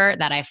over,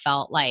 that I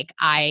felt like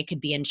I could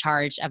be in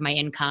charge of my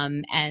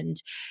income.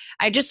 And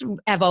I just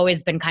have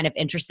always been kind of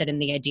interested in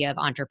the idea of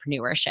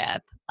entrepreneurship,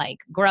 like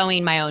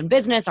growing my own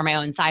business or my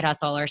own side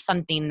hustle or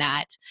something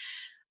that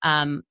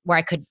where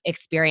I could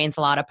experience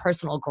a lot of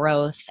personal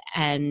growth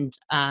and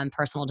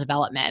personal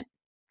development.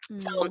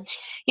 So,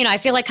 Mm. I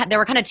feel like there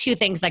were kind of two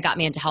things that got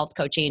me into health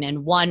coaching.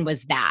 And one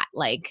was that,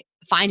 like,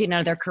 finding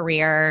another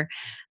career,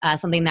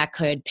 something that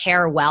could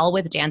pair well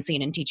with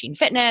dancing and teaching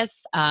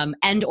fitness,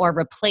 and or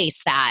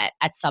replace that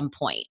at some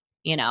point,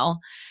 Love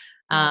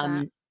that.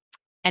 Um,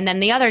 and then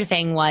the other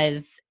thing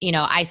was,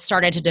 I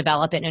started to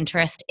develop an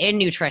interest in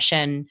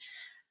nutrition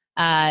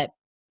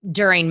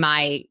during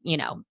my,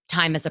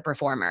 time as a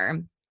performer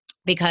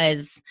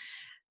because,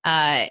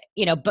 kind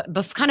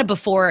of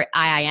before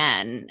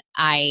IIN,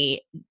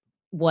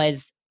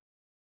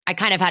 I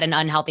kind of had an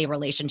unhealthy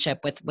relationship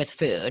with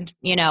food,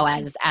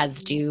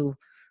 as do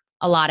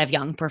a lot of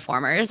young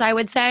performers, I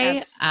would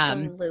say.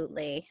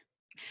 Absolutely.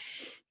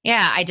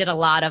 Yeah, I did a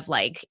lot of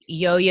like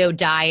yo-yo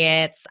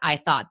diets. I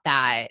thought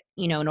that,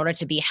 in order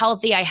to be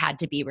healthy, I had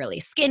to be really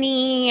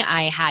skinny.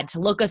 I had to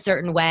look a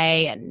certain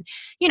way. And,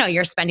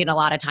 you're spending a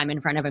lot of time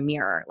in front of a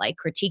mirror, like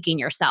critiquing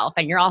yourself.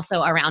 And you're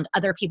also around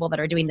other people that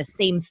are doing the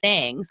same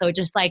thing. So it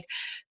just like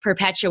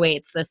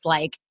perpetuates this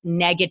like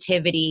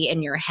negativity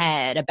in your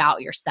head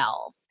about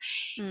yourself.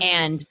 Mm.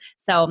 And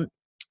so,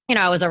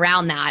 I was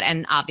around that.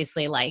 And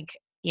obviously, like,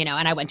 and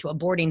I went to a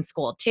boarding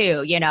school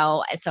too,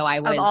 so I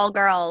was Of all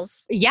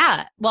girls.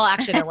 yeah. Well,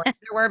 actually,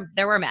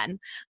 there were men.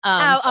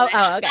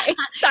 Okay.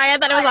 Sorry, I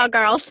thought it was all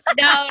girls.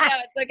 No,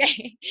 it's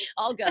okay.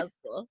 All girls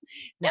school.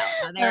 No,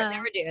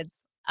 there were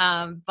dudes.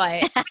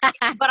 But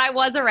I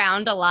was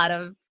around a lot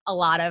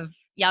of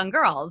young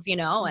girls,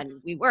 and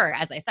we were,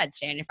 as I said,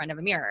 standing in front of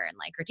a mirror and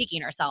like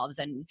critiquing ourselves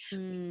and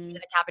in the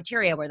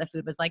cafeteria where the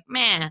food was like,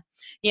 meh,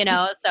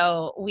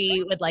 so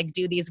we would like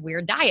do these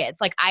weird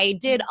diets. Like I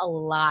did a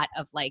lot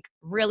of like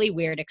really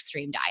weird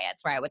extreme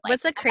diets where I would like.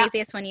 What's the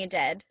craziest one you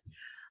did?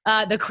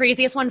 The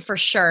craziest one for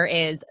sure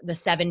is the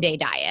 7-day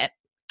diet.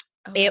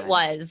 Oh, It God.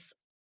 was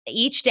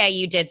each day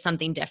you did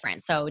something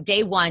different. So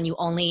day 1, you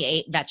only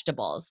ate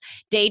vegetables.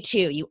 Day 2,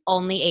 you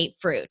only ate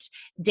fruit.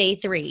 Day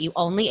 3, you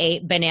only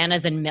ate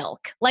bananas and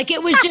milk. Like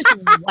it was just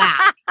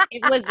whack.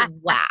 It was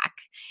whack.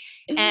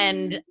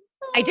 And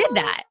I did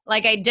that.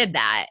 Like I did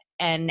that.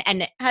 And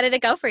How did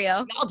it go for you?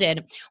 y'all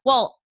did.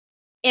 Well,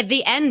 at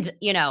the end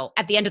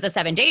of the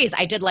 7 days,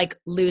 I did like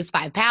lose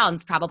 5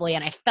 pounds probably.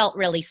 And I felt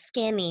really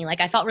skinny. Like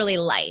I felt really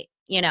light,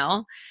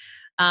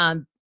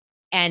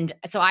 And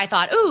so I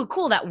thought, ooh,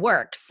 cool, that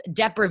works.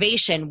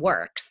 Deprivation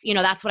works.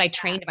 That's what I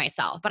trained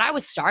myself. But I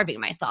was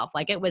starving myself.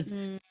 Like it was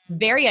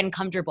very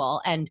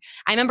uncomfortable. And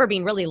I remember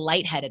being really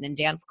lightheaded in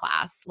dance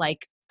class,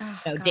 like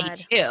day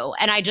God. 2.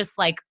 And I just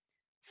like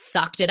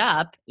sucked it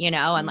up,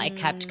 and like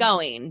kept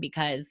going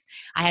because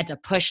I had to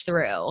push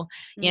through,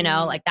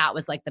 like that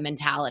was like the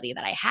mentality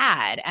that I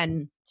had.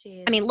 And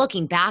Jeez. I mean,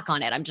 looking back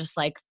on it, I'm just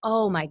like,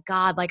 oh my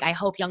God, like I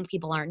hope young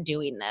people aren't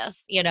doing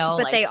this,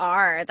 But like, they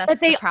are. That's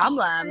the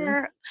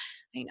problem.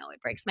 I know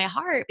it breaks my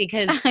heart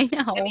because I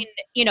know. I mean,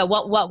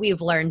 what we've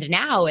learned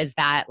now is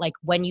that like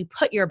when you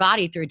put your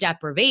body through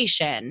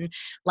deprivation,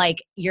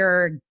 like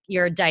your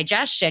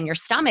digestion, your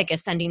stomach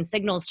is sending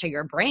signals to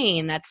your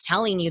brain that's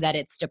telling you that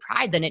it's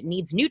deprived and it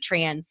needs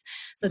nutrients.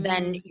 So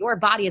then your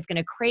body is going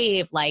to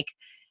crave like,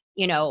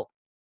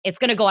 it's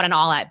going to go on an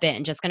all-out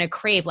binge. It's going to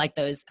crave like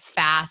those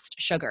fast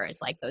sugars,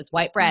 like those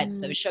white breads,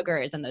 those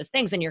sugars and those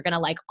things. And you're going to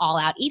like all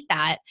out eat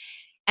that.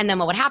 And then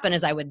what would happen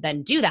is I would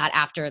then do that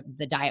after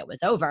the diet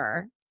was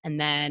over. And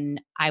then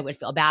I would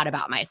feel bad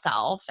about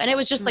myself. And it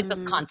was just like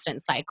this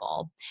constant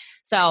cycle.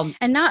 So,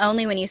 and not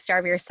only when you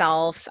starve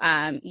yourself,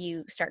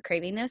 you start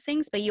craving those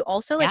things, but you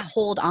also like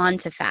hold on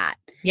to fat.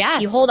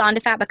 Yes. You hold on to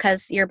fat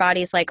because your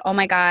body's like, oh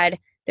my God,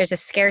 there's a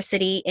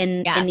scarcity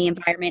in the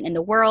environment, in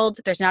the world.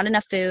 There's not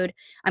enough food.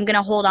 I'm going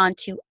to hold on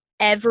to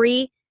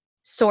every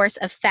source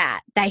of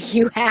fat that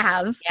you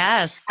have.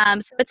 Yes.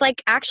 So it's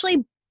like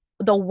actually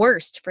the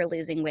worst for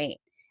losing weight.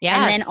 Yes.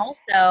 And then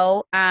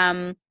also,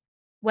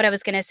 what I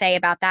was going to say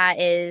about that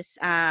is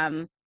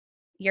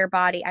your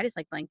body. I just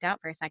like blanked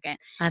out for a second.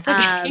 That's okay.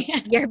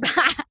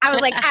 I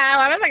was like,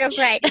 what was I going to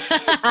say?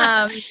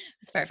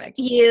 It's perfect.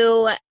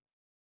 You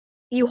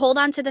hold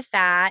on to the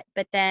fat,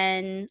 but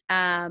then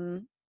I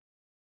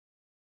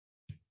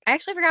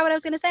actually forgot what I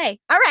was going to say.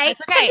 All right,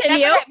 that's okay.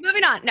 Continue. That's okay.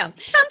 Moving on. No,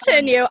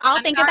 continue. I'll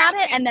I'm think sorry about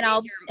I it, and then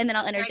I'll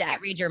interject. I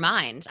can't read your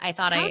mind. I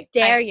thought How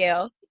dare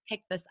you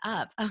pick this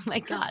up. Oh my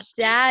gosh.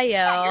 Dare you?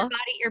 Yeah,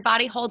 your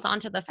body holds on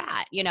to the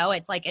fat.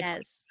 It's like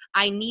Yes.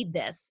 I need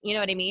this. You know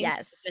what I mean?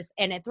 Yes.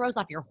 And it throws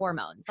off your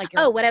hormones. Like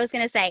what I was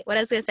going to say.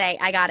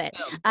 I got it.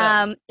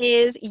 Boom.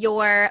 Is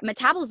your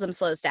metabolism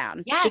slows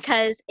down. Yes.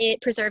 Because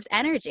it preserves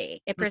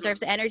energy. It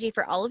preserves energy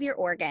for all of your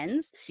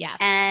organs. Yes.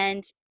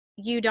 And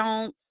you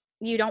don't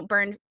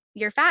burn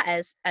your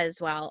fat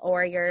as well,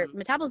 or your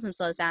metabolism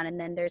slows down, and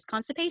then there's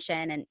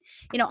constipation and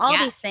all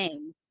these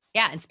things.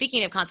 Yeah. And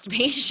speaking of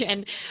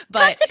constipation,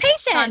 but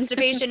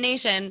Constipation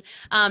Nation.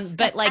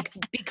 But like,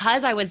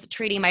 because I was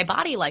treating my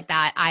body like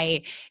that,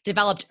 I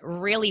developed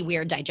really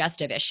weird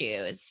digestive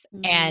issues.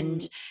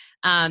 And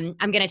I'm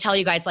going to tell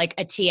you guys like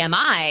a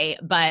TMI,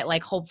 but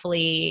like,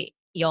 hopefully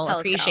you'll Tell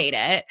us, girl. appreciate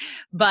it.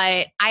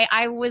 But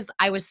I was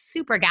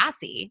super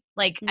gassy.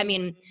 Like, I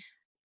mean,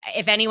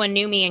 if anyone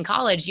knew me in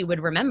college, you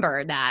would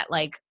remember that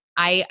like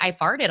I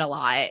farted a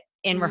lot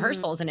in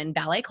rehearsals and in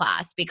ballet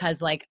class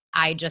because like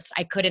I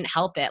couldn't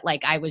help it.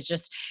 Like I was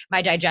just,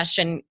 my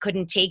digestion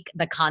couldn't take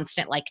the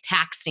constant like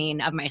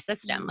taxing of my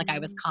system. Like I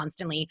was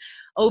constantly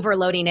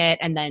overloading it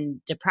and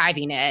then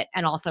depriving it.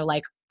 And also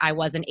like I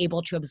wasn't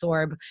able to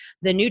absorb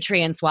the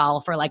nutrients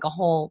well for like a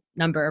whole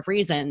number of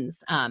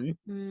reasons.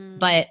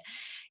 But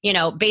you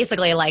know,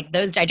 basically like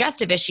those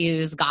digestive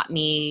issues got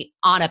me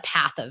on a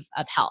path of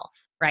health.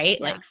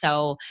 Right. Yeah. Like,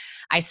 so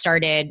I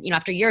started, you know,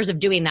 after years of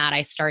doing that,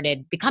 I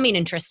started becoming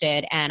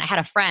interested, and I had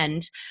a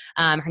friend,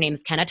 her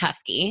name's Kenna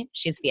Tusky.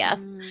 She's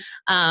VS.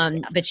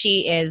 But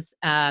she is,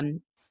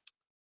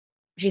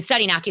 she's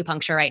studying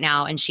acupuncture right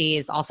now, and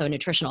she's also a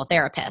nutritional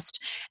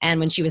therapist. And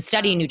when she was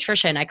studying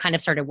nutrition, I kind of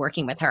started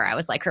working with her. I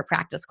was like her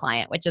practice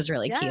client, which is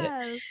really cute.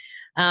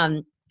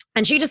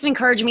 And she just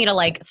encouraged me to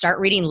like start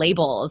reading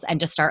labels and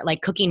just start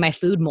like cooking my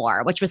food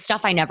more, which was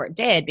stuff I never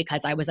did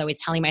because I was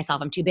always telling myself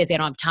I'm too busy, I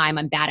don't have time,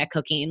 I'm bad at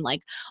cooking,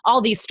 like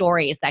all these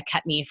stories that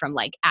kept me from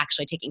like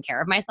actually taking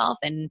care of myself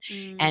and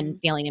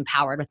feeling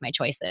empowered with my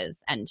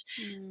choices. And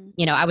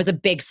you know, I was a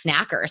big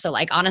snacker, so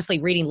like honestly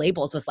reading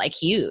labels was like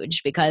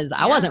huge because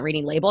I wasn't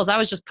reading labels. I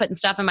was just putting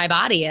stuff in my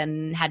body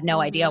and had no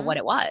idea what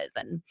it was.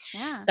 And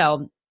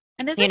so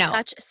and those are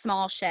such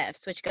small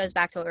shifts, which goes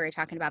back to what we were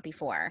talking about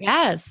before.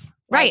 Yes.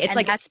 Right. It's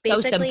like, that's so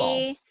basically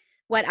simple.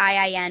 What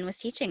IIN was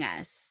teaching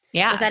us.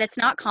 Yeah. Was that it's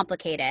not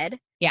complicated.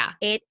 Yeah.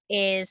 It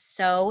is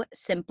so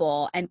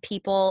simple, and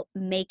people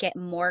make it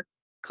more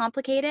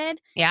complicated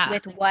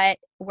with what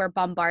we're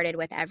bombarded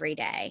with every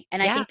day.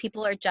 And I think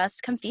people are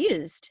just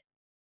confused.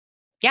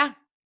 Yeah.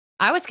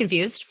 I was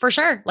confused for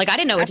sure. Like I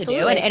didn't know what to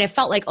do. And it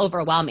felt like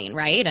overwhelming.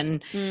 Right.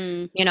 And,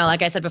 you know,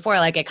 like I said before,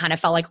 like it kind of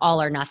felt like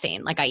all or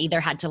nothing. Like I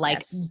either had to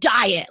like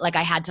diet, like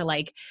I had to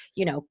like,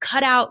 you know,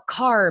 cut out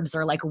carbs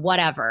or like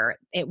whatever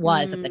it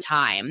was at the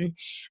time,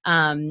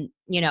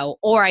 you know,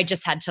 or I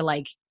just had to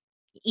like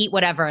eat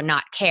whatever and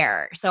not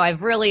care. So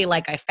I've really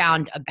like, I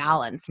found a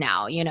balance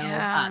now, you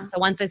know? So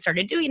once I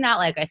started doing that,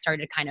 like I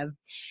started kind of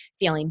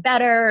feeling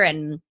better.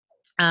 And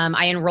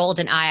I enrolled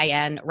in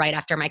IIN right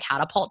after my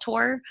catapult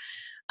tour.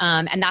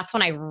 And that's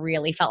when I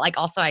really felt like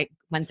also I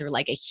went through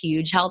like a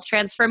huge health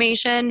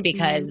transformation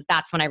because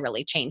that's when I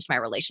really changed my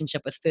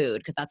relationship with food.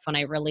 Because that's when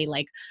I really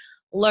like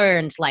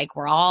learned like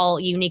we're all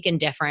unique and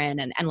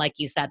different. And like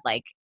you said,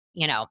 like,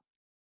 you know,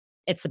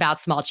 it's about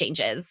small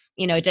changes.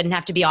 You know, it didn't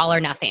have to be all or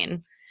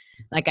nothing.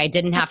 Like I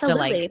didn't have to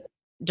like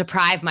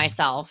deprive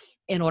myself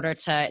in order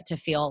to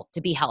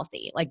be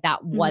healthy. Like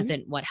that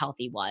wasn't what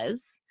healthy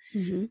was.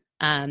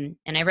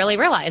 And I really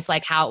realized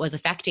like how it was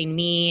affecting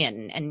me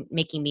and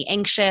making me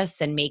anxious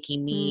and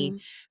making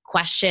me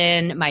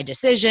question my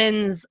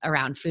decisions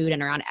around food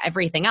and around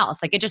everything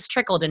else. Like it just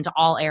trickled into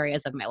all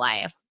areas of my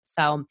life.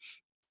 So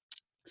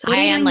what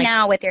are you doing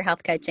now with your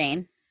health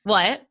coaching?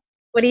 What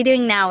are you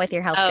doing now with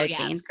your health coaching?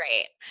 Oh, yes,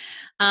 great.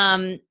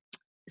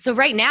 So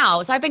right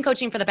now, so I've been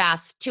coaching for the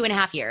past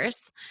 2.5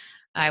 years.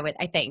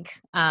 I think.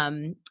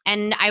 And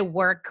I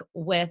work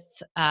with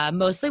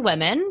mostly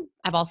women.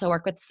 I've also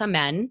worked with some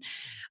men.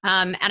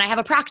 And I have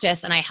a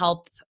practice and I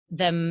help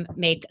them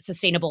make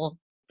sustainable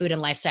food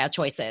and lifestyle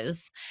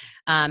choices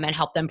and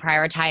help them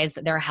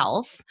prioritize their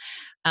health.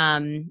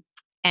 And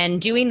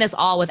doing this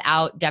all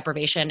without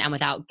deprivation and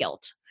without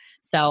guilt.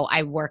 So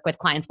I work with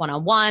clients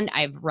one-on-one.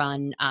 I've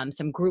run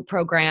some group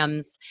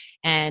programs,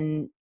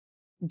 and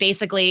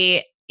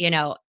basically, you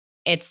know,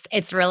 it's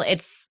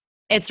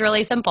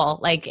really simple.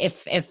 Like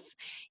if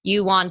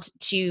you want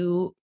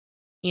to,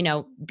 you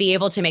know, be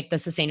able to make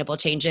those sustainable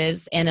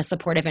changes in a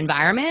supportive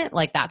environment,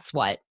 like that's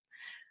what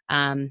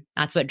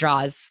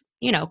draws,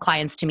 you know,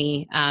 clients to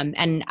me.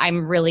 And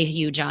I'm really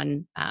huge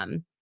on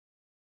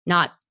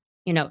not,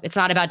 you know, it's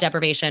not about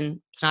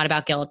deprivation. It's not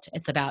about guilt.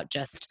 It's about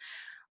just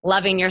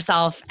loving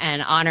yourself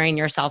and honoring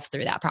yourself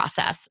through that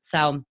process.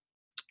 So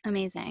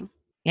amazing.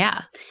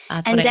 Yeah.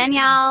 And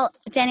Danielle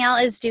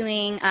is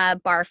doing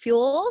Bar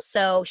Fuel.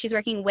 So she's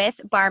working with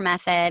Bar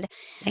Method.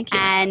 Thank you.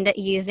 And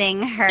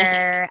using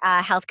her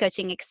health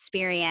coaching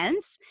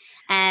experience,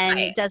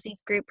 and does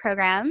these group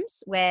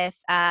programs with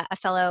a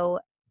fellow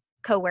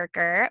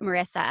coworker,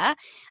 Marissa.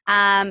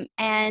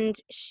 And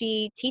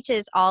she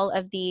teaches all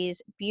of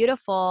these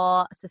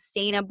beautiful,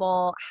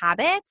 sustainable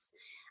habits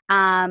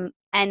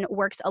and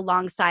works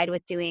alongside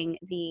with doing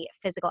the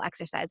physical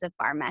exercise of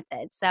Bar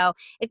Method. So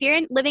if you're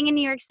living in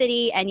New York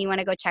City and you want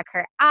to go check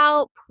her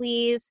out,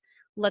 please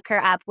look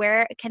her up.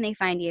 Where can they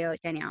find you,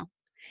 Danielle?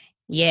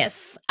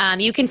 Yes.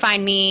 You can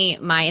find me.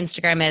 My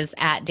Instagram is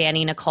at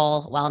Dani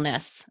Nicole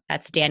Wellness.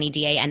 That's Dani,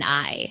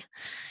 D-A-N-I.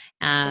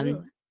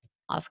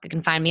 Also, you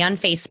can find me on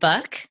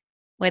Facebook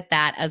with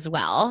that as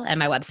well. And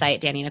my website,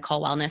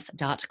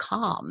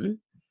 DaniNicoleWellness.com.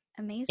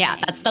 Yeah,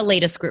 that's the Amazing.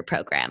 latest group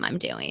program I'm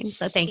doing.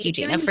 So thank you, She's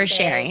Gina, doing for big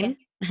sharing.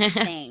 Oh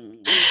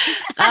things.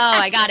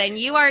 my God. And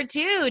you are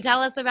too.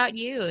 Tell us about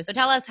you. So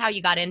tell us how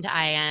you got into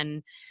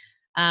IN,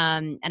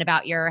 and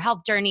about your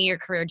health journey, your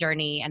career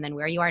journey, and then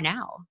where you are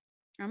now.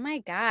 Oh my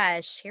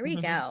gosh, here we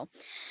go.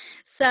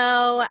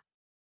 So,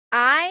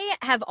 I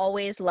have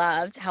always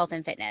loved health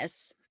and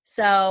fitness.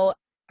 So,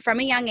 from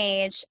a young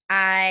age,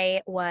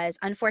 I was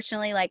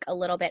unfortunately like a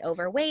little bit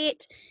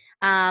overweight,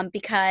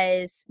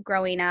 because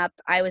growing up,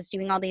 I was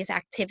doing all these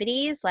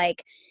activities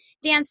like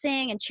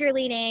dancing and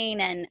cheerleading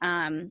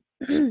and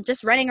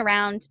just running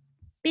around,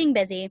 being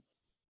busy,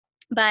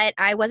 but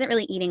I wasn't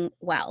really eating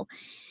well.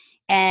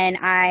 And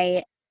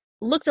I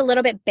looked a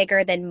little bit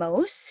bigger than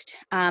most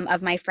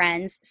of my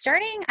friends,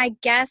 starting, I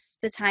guess,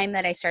 the time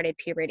that I started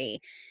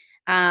puberty,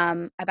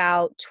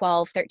 about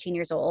 12, 13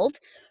 years old.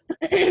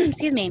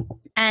 Excuse me.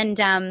 And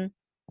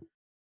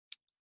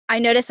I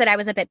noticed that I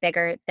was a bit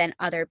bigger than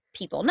other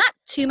people. Not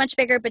too much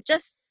bigger, but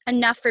just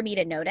enough for me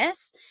to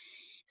notice.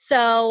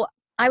 So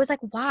I was like,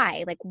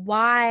 why? Like,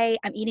 why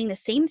I'm eating the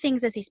same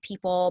things as these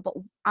people, but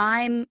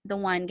I'm the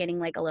one getting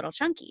like a little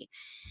chunky.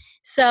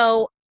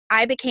 So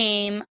I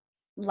became,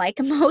 like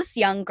most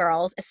young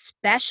girls,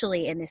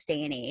 especially in this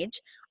day and age,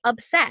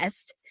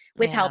 obsessed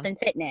with health Yeah. and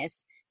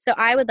fitness. So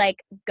I would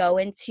like go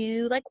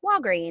into like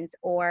Walgreens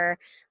or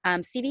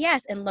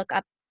CVS and look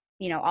up,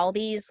 all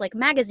these like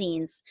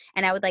magazines,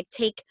 and I would like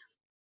take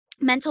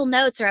mental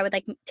notes, or I would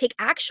like take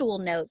actual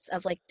notes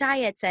of like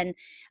diets and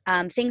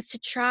things to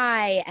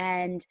try,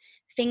 and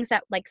things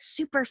that like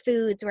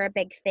superfoods were a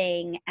big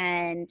thing.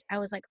 And I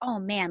was like, oh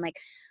man, like,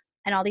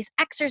 and all these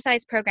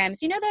exercise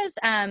programs,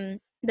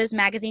 those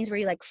magazines where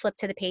you like flip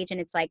to the page and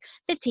it's like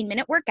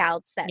 15-minute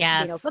workouts that,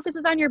 Yes.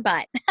 focuses on your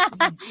butt.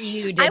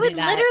 You I did would do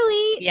that.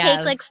 literally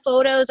take like Yes.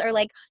 photos or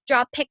like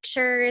draw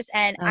pictures,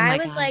 and Oh I my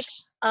was like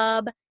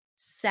gosh.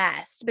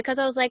 obsessed, because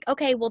I was like,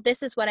 okay, well,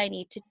 this is what I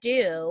need to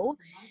do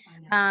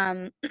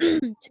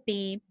to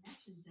be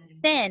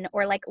thin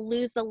or like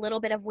lose the little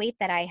bit of weight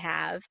that I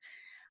have.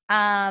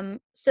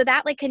 So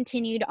that like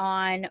continued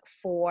on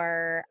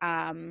for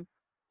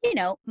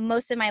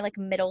most of my like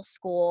middle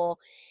school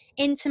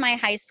into my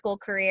high school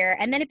career,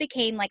 and then it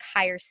became like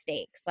higher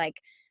stakes.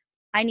 Like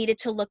I needed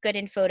to look good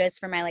in photos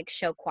for my like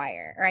show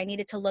choir, or I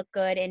needed to look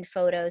good in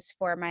photos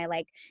for my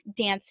like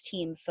dance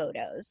team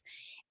photos.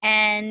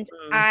 And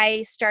Mm.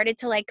 I started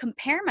to like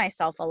compare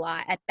myself a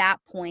lot at that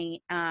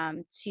point,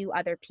 to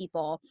other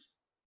people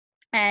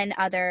and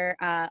other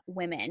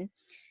women.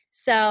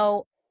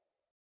 So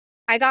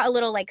I got a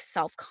little like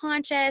self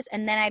conscious,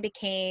 and then I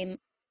became,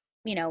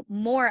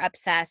 more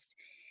obsessed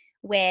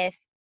with,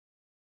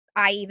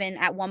 I even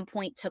at one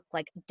point took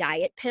like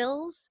diet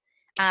pills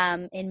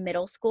in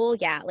middle school.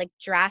 Yeah, like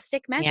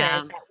drastic measures Yeah.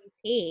 that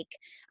we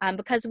take,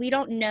 because we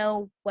don't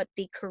know what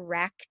the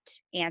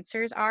correct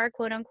answers are,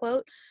 quote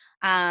unquote,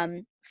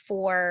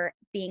 for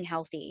being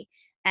healthy.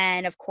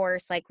 And of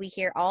course, like we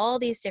hear all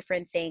these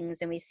different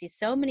things and we see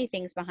so many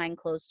things behind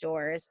closed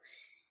doors.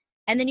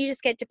 And then you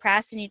just get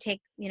depressed and you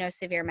take,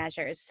 severe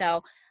measures.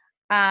 So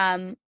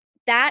um,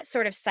 that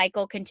sort of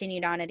cycle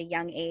continued on at a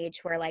young age,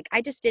 where like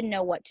I just didn't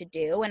know what to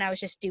do, and I was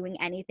just doing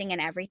anything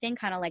and everything,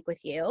 kind of like with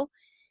you,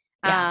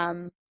 Yeah.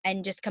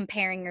 and just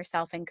comparing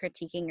yourself and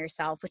critiquing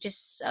yourself, which is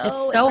It's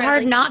so so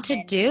hard incredibly not to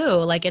common. do.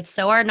 Like it's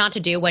so hard not to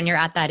do when you're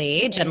at that It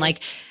age. is. And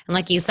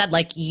like you said,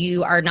 like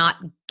you are not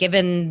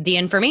given the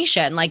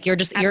information. Like you're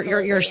just you're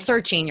Absolutely.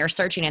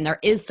 searching and there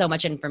is so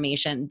much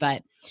information,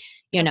 but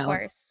you Of know,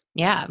 course.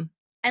 yeah.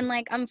 And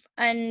like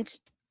and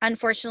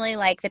unfortunately,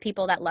 like the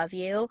people that love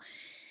you,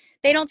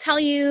 they don't tell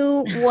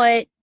you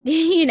what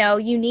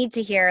you need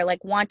to hear,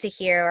 like want to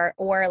hear,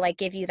 or like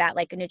give you that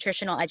like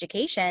nutritional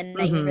education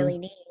that you Mhm. really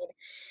need.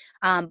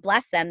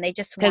 Bless them. They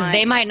just Cuz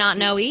they want might not to,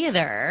 know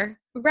either.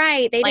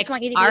 right. They just Like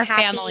want you to be our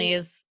happy.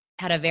 families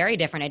had a very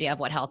different idea of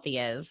what healthy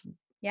is,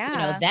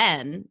 Yeah.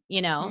 then,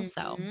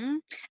 so Mhm.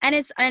 And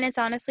it's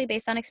honestly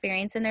based on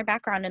experience and their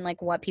background and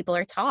like what people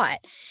are taught.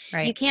 You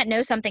right. can't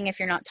know something if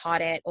you're not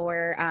taught it,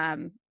 or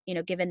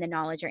given the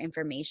knowledge or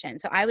information.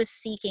 So I was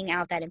seeking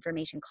out that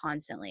information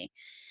constantly.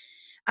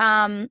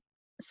 Um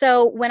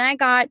so when I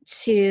got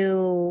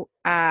to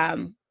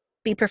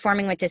be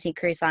performing with Disney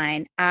Cruise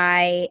Line,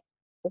 I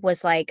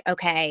was like,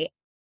 okay,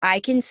 I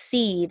can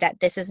see that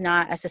this is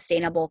not a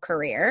sustainable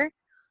career.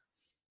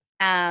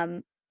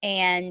 Um,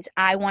 and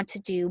I want to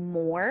do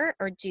more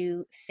or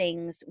do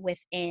things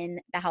within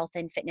the health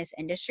and fitness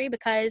industry,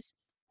 because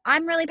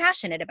I'm really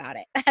passionate about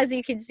it. As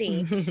you can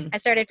see, I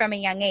started from a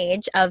young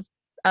age of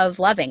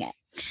loving it.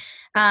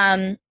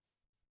 Um,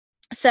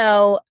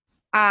 so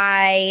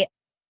I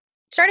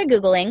started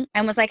Googling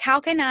and was like, how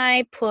can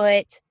I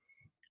put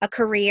a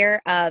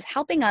career of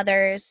helping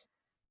others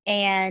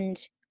and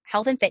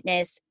health and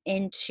fitness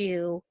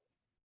into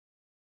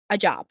a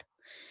job?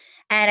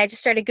 And I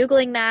just started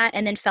Googling that,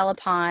 and then fell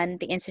upon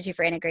the Institute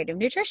for Integrative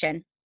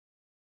Nutrition.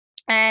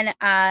 And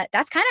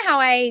that's kind of how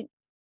I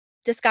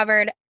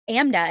discovered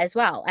AMDA as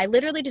well. I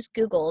literally just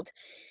Googled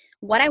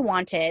what I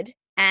wanted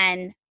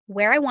and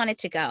where I wanted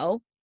to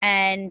go.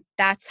 And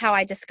that's how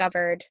I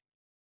discovered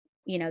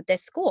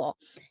this school.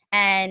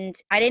 And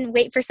I didn't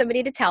wait for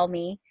somebody to tell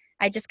me.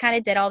 I just kind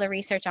of did all the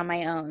research on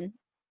my own.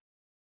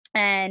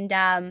 And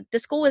the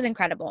school was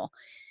incredible.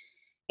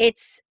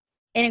 It's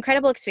an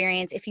incredible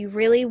experience if you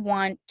really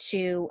want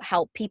to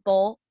help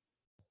people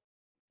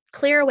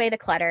clear away the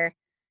clutter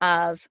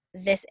of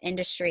this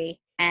industry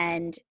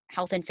and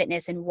health and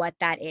fitness and what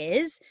that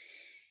is.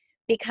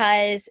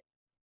 Because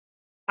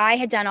I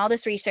had done all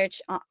this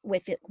research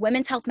with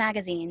women's health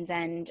magazines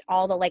and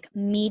all the like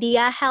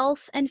media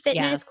health and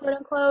fitness, Yes. quote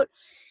unquote.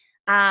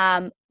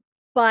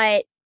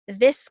 But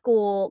this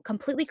school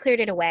completely cleared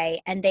it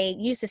away. And they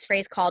use this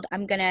phrase called,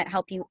 I'm going to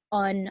help you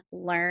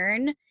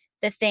unlearn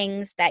the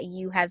things that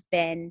you have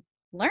been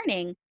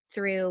learning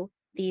through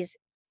these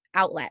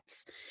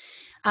outlets.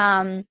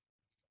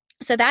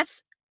 So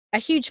that's a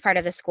huge part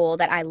of the school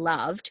that I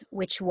loved,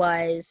 which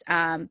was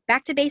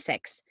back to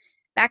basics.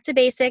 Back to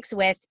basics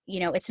with,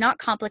 it's not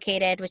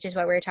complicated, which is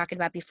what we were talking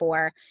about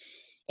before.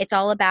 It's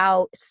all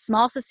about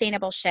small,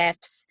 sustainable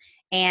shifts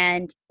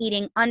and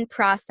eating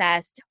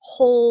unprocessed,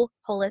 whole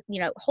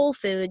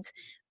foods,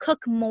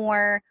 cook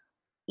more,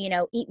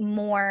 eat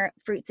more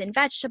fruits and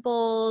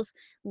vegetables,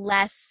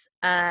 less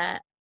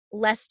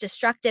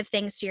destructive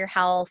things to your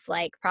health,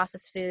 like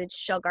processed foods,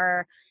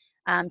 sugar,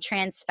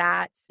 trans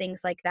fats,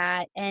 things like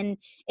that. And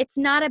it's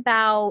not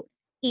about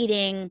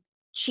eating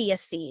chia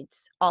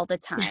seeds all the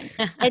time.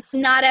 It's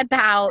not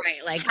about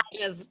right, like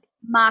just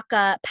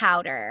maca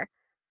powder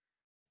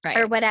right.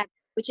 or whatever,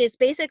 which is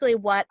basically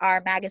what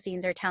our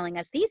magazines are telling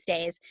us these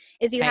days,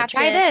 is you Right. have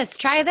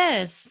try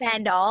this.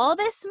 spend all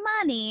this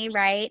money,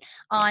 right,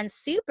 on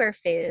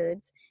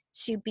superfoods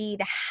to be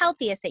the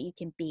healthiest that you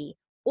can be.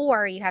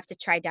 Or you have to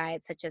try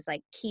diets such as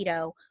like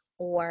keto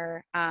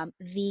or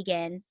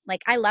vegan.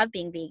 Like I love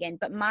being vegan,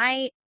 but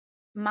my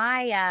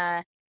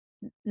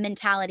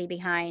mentality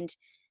behind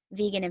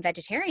vegan and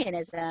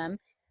vegetarianism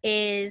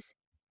is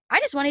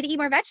I just wanted to eat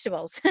more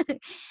vegetables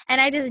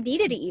and I just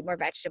needed to eat more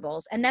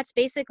vegetables. And that's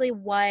basically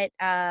what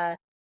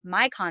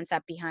my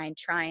concept behind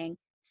trying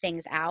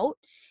things out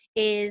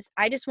is.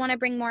 I just want to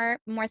bring more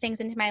things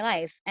into my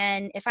life.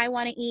 And if I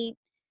want to eat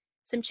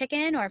some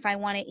chicken or if I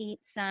want to eat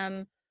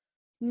some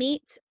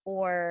meat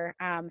or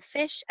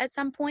fish at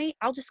some point,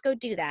 I'll just go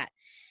do that.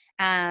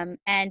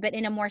 But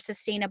in a more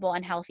sustainable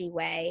and healthy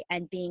way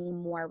and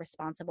being more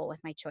responsible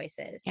with my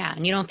choices. Yeah.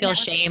 And you don't feel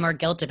shame or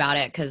guilt about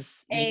it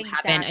because you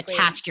haven't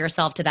attached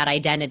yourself to that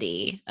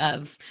identity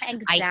of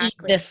I eat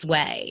this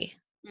way.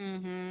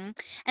 Mm-hmm.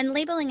 And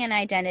labeling and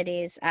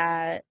identities,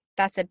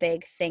 that's a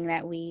big thing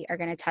that we are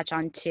going to touch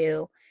on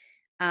too,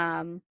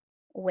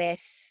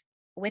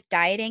 with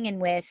dieting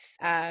and with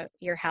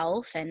your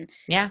health and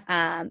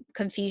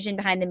confusion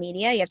behind the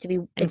media. You have to be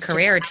and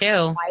career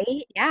too.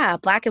 White. Yeah,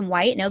 black and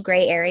white, no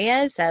gray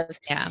areas of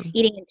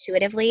eating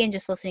intuitively and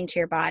just listening to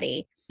your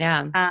body.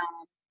 Yeah.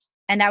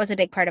 And that was a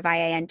big part of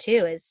IIN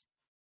too,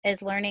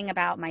 is learning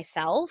about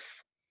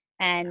myself.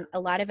 And a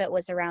lot of it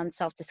was around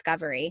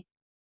self-discovery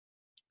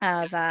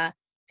of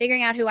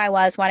figuring out who I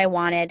was, what I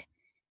wanted,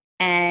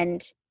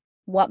 and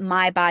what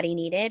my body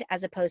needed,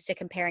 as opposed to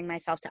comparing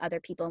myself to other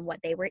people and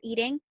what they were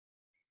eating.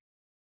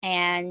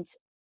 And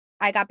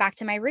I got back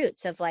to my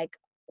roots of like,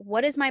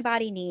 what does my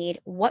body need?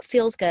 What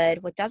feels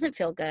good? What doesn't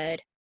feel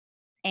good?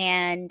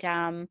 And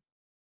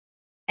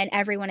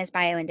everyone is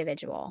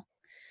bio-individual.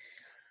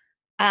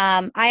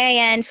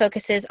 IIN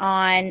focuses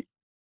on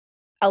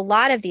a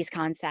lot of these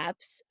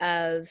concepts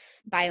of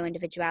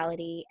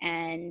bio-individuality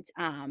and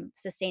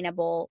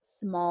sustainable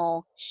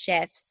small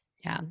shifts.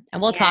 Yeah.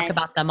 And we'll talk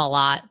about them a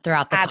lot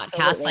throughout the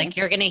podcast. Like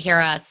you're going to hear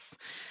us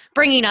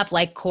bringing up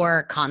like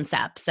core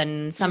concepts,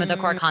 and some of the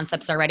core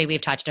concepts already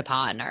we've touched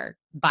upon are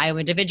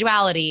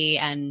bio-individuality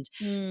and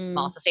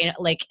small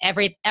sustainable, like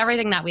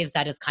everything that we've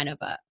said is kind of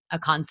a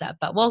concept,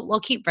 but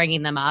we'll keep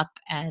bringing them up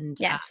and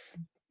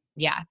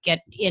get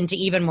into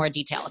even more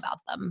detail about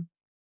them.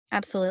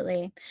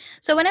 Absolutely.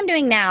 So what I'm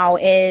doing now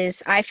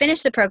is I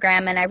finished the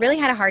program and I really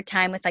had a hard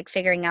time with like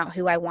figuring out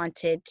who I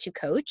wanted to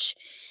coach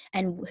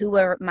and who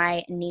were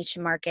my niche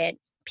market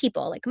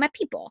people, like my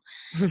people.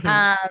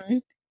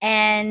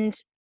 And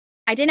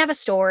I didn't have a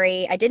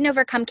story. I didn't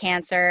overcome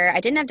cancer. I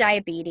didn't have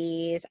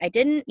diabetes. I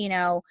didn't,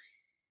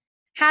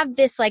 have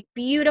this like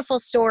beautiful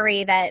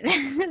story that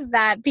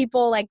that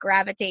people like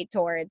gravitate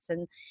towards.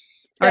 And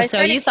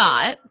so you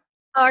thought.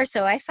 Or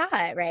so I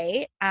thought,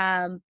 right?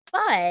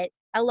 But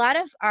a lot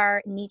of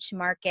our niche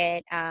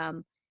market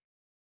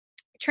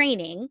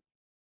training,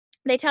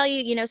 they tell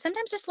you,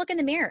 sometimes just look in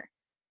the mirror.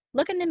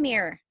 Look in the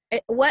mirror.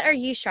 What are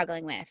you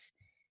struggling with?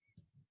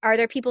 Are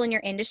there people in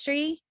your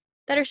industry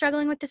that are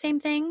struggling with the same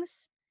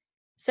things?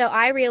 So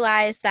I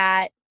realized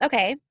that,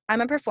 okay,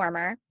 I'm a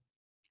performer.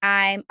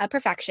 I'm a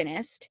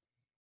perfectionist.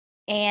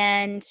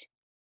 And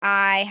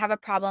I have a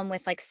problem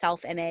with like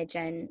self-image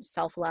and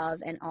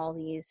self-love and all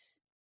these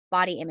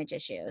body image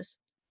issues.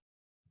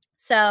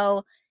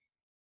 So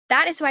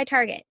that is who I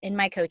target in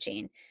my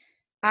coaching.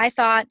 I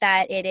thought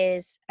that it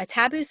is a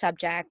taboo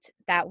subject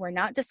that we're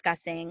not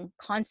discussing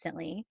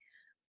constantly.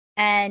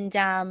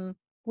 And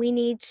we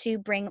need to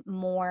bring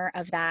more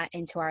of that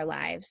into our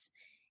lives.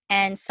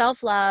 And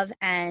self-love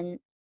and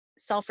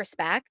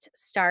self-respect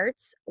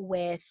starts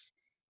with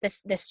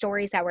the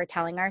stories that we're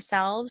telling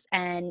ourselves,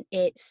 and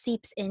it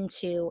seeps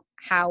into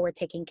how we're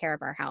taking care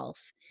of our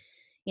health.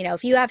 You know,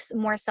 if you have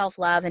more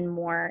self-love and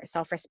more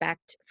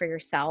self-respect for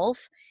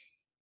yourself,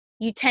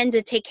 you tend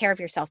to take care of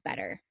yourself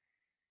better.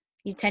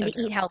 You tend So to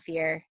true. eat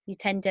healthier. You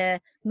tend to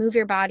move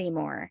your body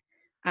more.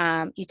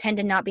 You tend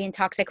to not be in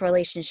toxic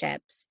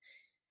relationships.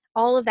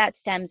 All of that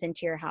stems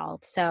into your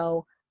health.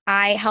 So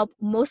I help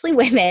mostly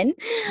women,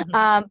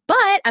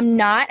 but I'm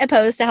not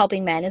opposed to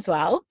helping men as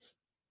well.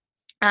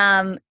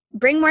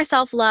 Bring more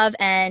self-love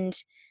and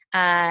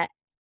get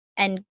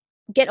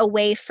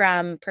away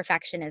from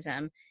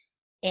perfectionism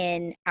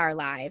in our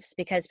lives,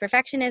 because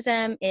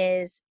perfectionism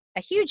is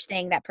a huge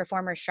thing that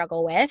performers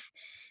struggle with,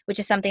 which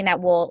is something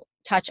that we'll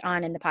touch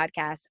on in the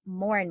podcast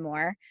more and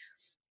more.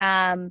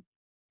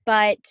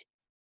 But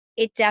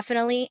it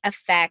definitely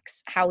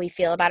affects how we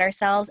feel about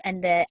ourselves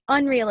and the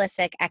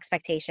unrealistic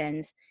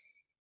expectations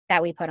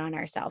that we put on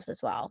ourselves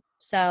as well.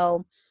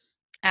 So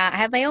I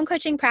have my own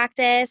coaching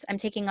practice. I'm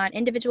taking on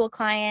individual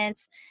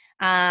clients.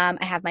 I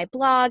have my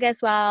blog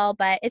as well,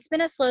 but it's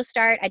been a slow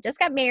start. I just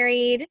got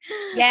married.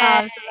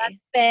 Yay. So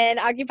that's been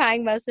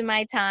occupying most of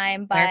my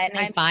time, Where but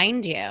can they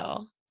find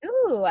you?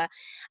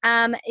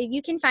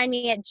 You can find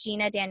me at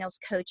Gina Daniels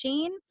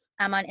Coaching.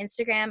 I'm on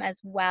Instagram as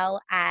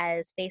well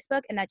as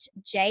Facebook, and that's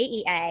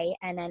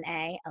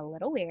JEANNA. A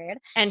little weird.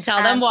 And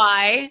tell them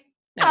why.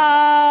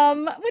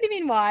 No, What do you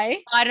mean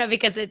why? I don't know,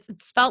 because it's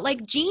spelled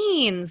like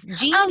jeans.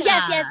 Gina. Oh,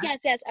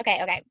 yes.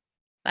 Okay.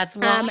 That's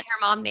why your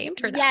mom named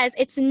her that. Yes,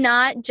 it's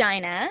not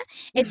Gina.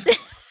 It's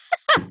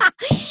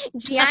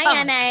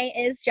Gina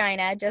is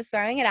Gina. Just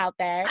throwing it out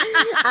there.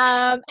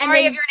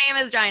 Sorry if your name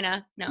is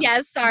Gina. No.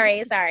 Yes,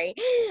 sorry.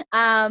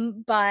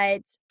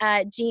 But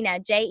Gina,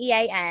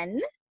 JEAN,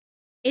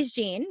 is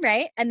Jean,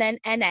 right? And then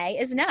NA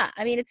is not.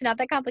 I mean, it's not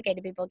that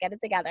complicated. People get it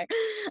together.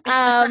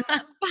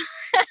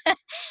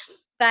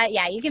 But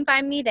yeah, you can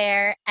find me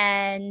there.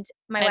 And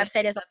my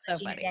website is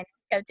also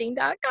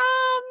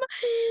GinaDanielsCoaching.com.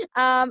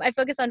 I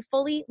focus on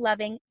fully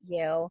loving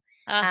you,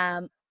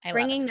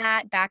 bringing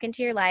that back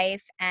into your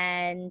life.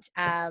 And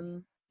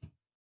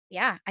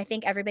yeah, I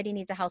think everybody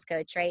needs a health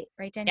coach, right?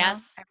 Right, Danielle?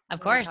 Yes, of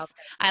course.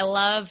 I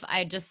love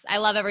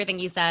everything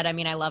you said. I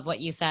mean, I love what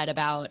you said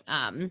about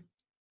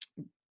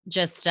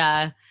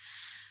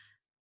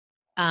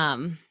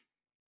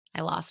I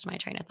lost my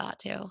train of thought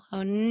too.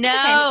 Oh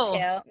no.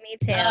 Okay, me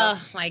too.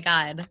 Oh my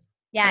God.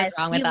 Yes,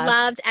 you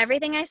loved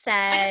everything I said.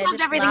 I just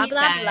loved everything you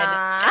said.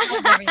 I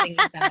loved everything you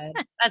said.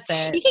 That's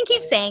it. You can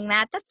keep saying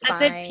that. That's fine.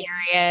 That's it,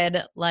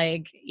 period.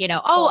 Like, you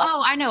know,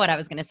 I know what I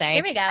was going to say.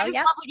 Here we go. I just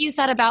love what you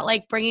said about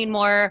like bringing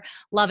more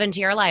love into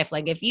your life.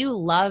 Like if you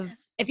love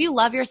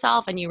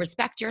yourself and you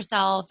respect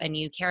yourself and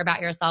you care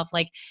about yourself,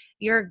 like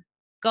you're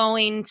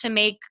going to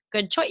make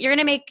good choice. You're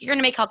going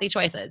to make healthy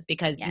choices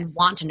because you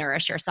want to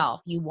nourish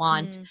yourself. You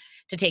want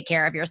to take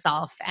care of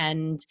yourself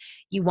and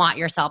you want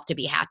yourself to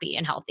be happy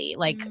and healthy.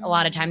 Like a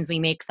lot of times we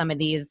make some of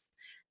these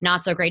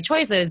not so great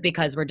choices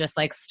because we're just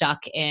like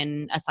stuck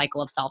in a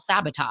cycle of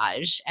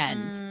self-sabotage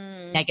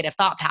and negative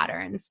thought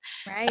patterns.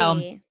 Right.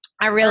 So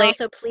I really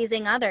also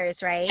pleasing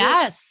others, right?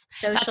 Yes.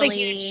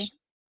 Socially.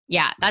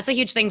 That's a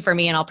huge thing for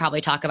me, and I'll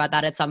probably talk about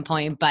that at some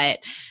point. But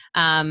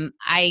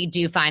I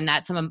do find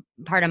that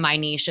part of my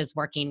niche is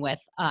working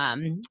with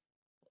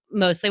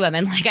mostly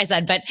women, like I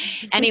said, but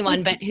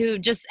anyone, but who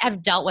just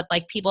have dealt with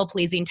like people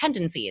pleasing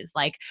tendencies,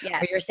 like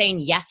where you're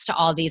saying yes to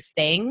all these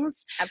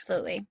things.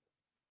 Absolutely.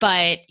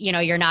 But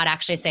you're not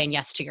actually saying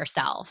yes to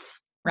yourself.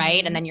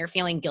 Right. And then you're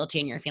feeling guilty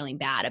and you're feeling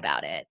bad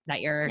about it,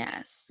 that you're,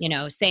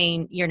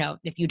 saying,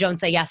 if you don't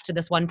say yes to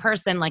this one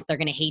person, like they're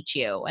going to hate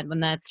you. And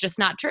when that's just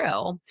not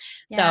true.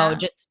 Yeah. So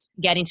just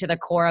getting to the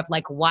core of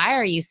like, why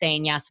are you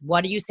saying yes?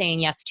 What are you saying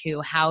yes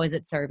to? How is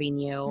it serving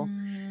you?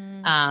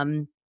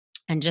 And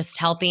just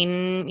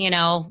helping,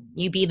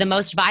 you be the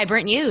most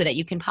vibrant you that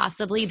you can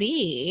possibly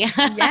be.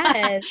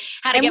 Yes.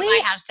 How to get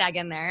my hashtag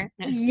in there.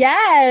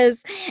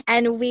 Yes.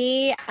 And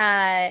we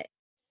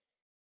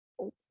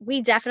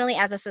definitely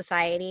as a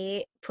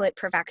society put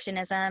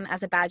perfectionism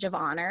as a badge of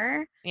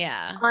honor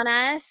on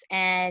us.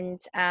 And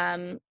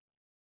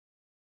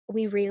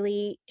we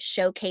really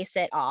showcase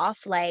it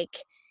off like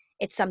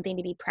it's something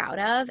to be proud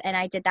of. And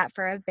I did that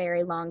for a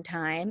very long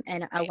time.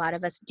 And a lot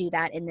of us do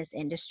that in this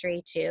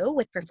industry too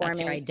with performing.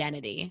 That's your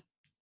identity.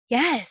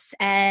 Yes.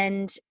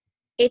 And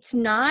it's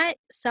not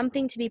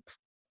something to be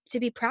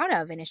proud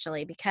of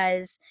initially,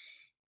 because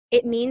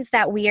it means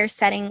that we are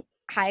setting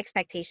high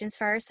expectations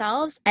for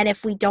ourselves. And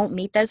if we don't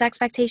meet those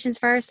expectations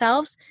for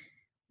ourselves,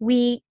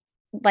 we,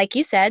 like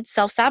you said,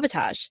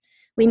 self-sabotage.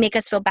 We make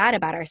us feel bad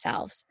about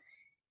ourselves.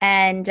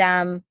 And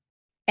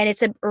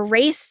it's a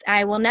race.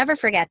 I will never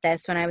forget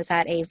this. When I was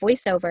at a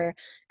voiceover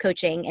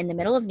coaching in the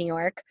middle of New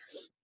York,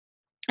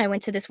 I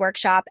went to this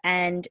workshop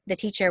and the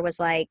teacher was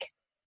like,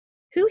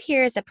 "Who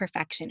here is a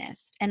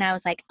perfectionist?" And I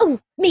was like, "Oh,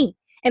 me."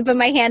 And put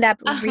my hand up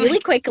really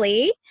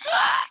quickly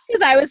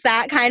because I was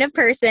that kind of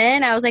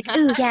person. I was like,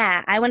 "Ooh,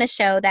 yeah, I want to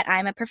show that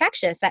I'm a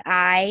perfectionist, that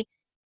I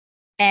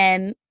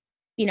am,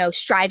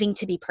 striving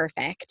to be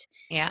perfect.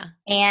 Yeah.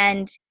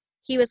 And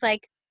he was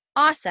like,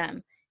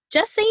 awesome.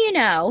 Just so you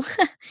know,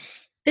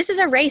 this is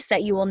a race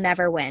that you will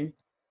never win.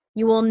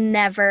 You will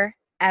never,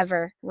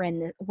 ever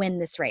win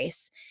this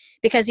race,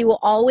 because you will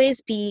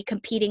always be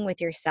competing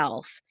with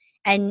yourself,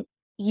 and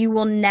you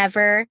will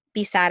never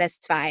be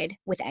satisfied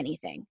with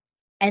anything.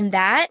 And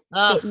that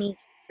hit me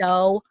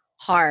so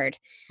hard.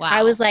 Wow.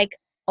 I was like,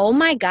 oh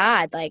my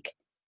God, like,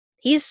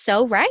 he's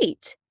so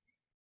right.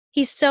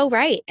 He's so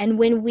right. And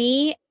when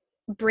we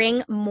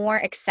bring more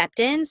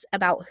acceptance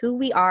about who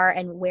we are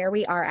and where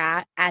we are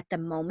at the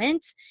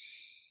moment,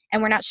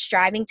 and we're not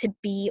striving to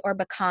be or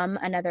become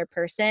another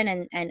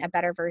person and a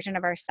better version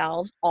of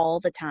ourselves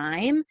all the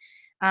time,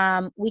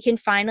 we can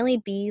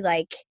finally be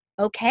like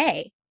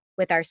okay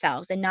with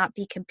ourselves and not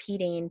be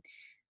competing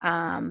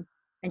and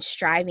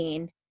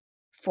striving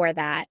for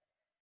that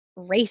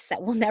race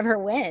that we'll never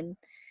win.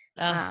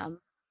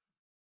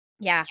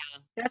 Yeah,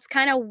 that's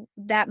kind of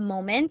that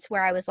moment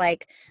where I was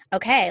like,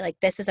 okay, like,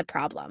 this is a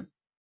problem.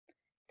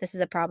 This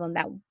is a problem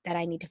that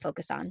I need to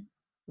focus on.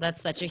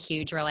 That's such a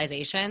huge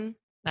realization.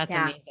 That's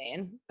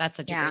amazing. That's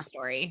such a great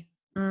story.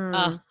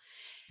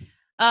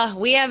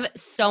 We have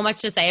so much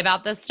to say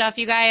about this stuff,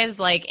 you guys.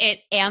 Like, it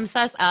amps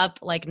us up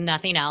like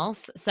nothing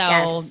else.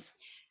 So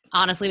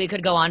honestly, we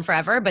could go on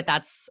forever, but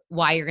that's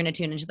why you're going to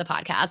tune into the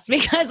podcast,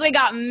 because we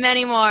got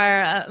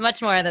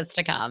much more of this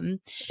to come.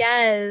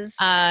 Yes.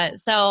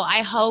 So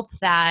I hope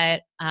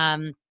that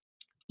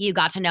you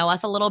got to know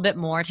us a little bit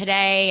more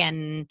today,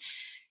 and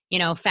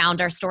found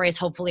our stories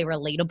hopefully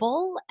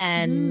relatable,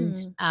 and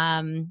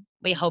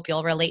we hope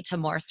you'll relate to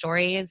more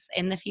stories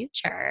in the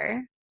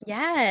future.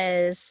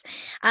 Yes.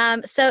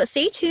 So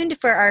stay tuned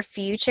for our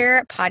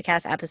future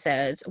podcast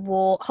episodes.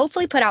 We'll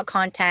hopefully put out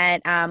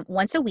content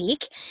once a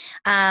week,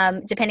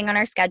 depending on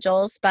our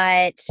schedules,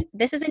 but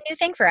this is a new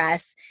thing for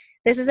us.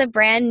 This is a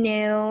brand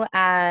new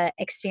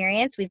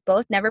experience. We've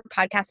both never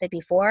podcasted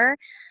before.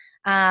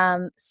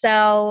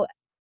 So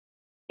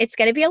it's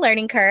going to be a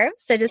learning curve,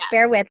 so just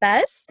bear with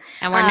us.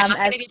 And we're not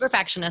going to be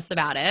perfectionists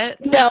about it.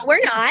 No, we're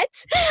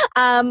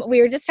not.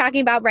 We were just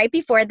talking about right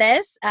before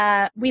this.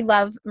 We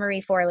love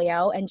Marie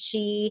Forleo, and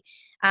she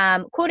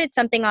quoted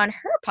something on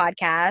her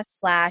podcast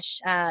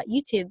 /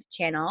 YouTube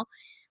channel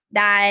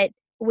that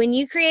when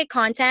you create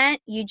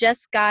content, you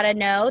just got to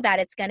know that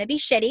it's going to be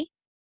shitty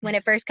when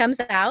it first comes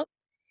out.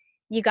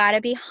 You got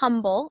to be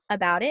humble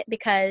about it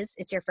because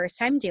it's your first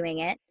time doing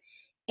it,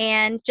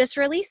 and just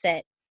release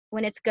it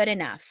when it's good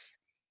enough.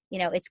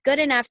 It's good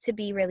enough to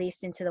be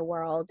released into the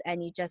world,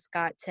 and you just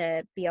got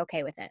to be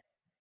okay with it.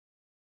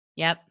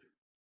 Yep.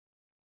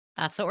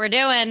 That's what we're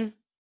doing.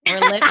 We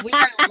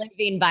are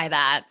living by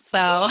that.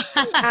 So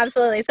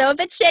absolutely. So if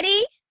it's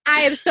shitty,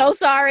 I am so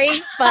sorry,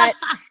 but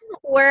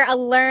we're a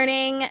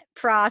learning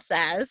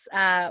process.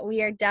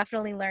 We are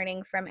definitely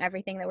learning from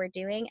everything that we're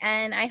doing.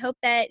 And I hope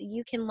that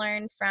you can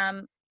learn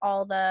from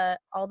all the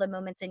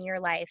moments in your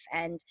life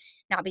and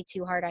not be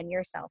too hard on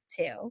yourself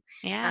too.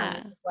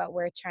 This is what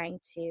we're trying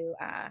to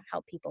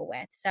help people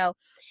with. So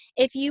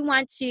if you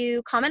want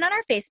to comment on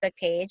our Facebook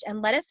page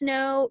and let us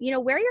know,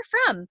 where you're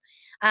from.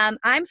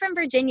 I'm from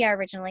Virginia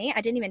originally.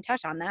 I didn't even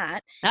touch on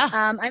that.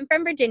 I'm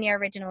from Virginia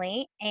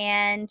originally,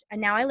 and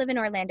now I live in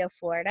Orlando,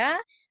 Florida.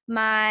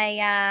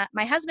 My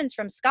husband's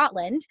from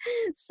Scotland,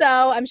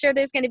 so I'm sure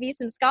there's going to be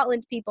some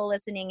Scotland people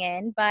listening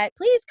in, but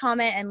please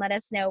comment and let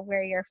us know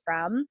where you're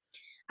from.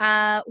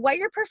 What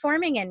you're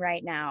performing in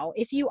right now,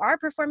 if you are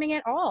performing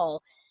at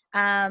all,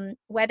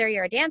 whether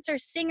you're a dancer,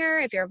 singer,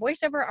 if you're a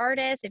voiceover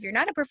artist, if you're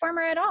not a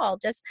performer at all,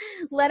 just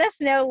let us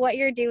know what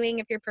you're doing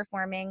if you're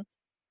performing.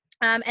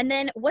 And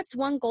then what's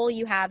one goal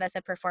you have as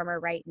a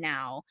performer right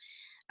now?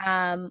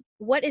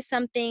 What is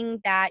something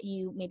that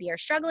you maybe are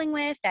struggling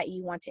with that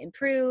you want to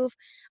improve?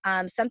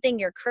 Something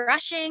you're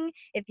crushing,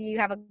 if you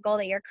have a goal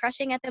that you're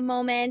crushing at the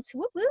moment,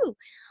 woo-woo.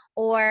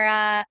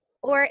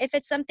 Or if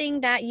it's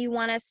something that you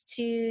want us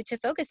to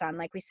focus on,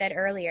 like we said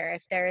earlier,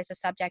 if there is a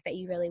subject that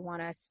you really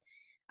want us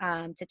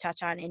to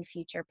touch on in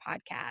future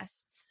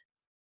podcasts.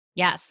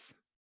 Yes.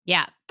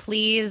 Yeah.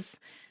 Please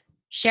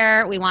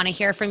share. We want to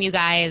hear from you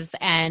guys.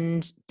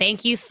 And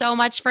thank you so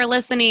much for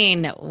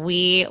listening.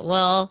 We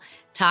will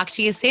talk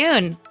to you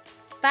soon.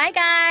 Bye,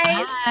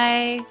 guys.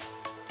 Bye.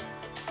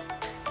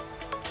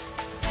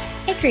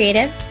 Hey,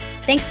 creatives.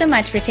 Thanks so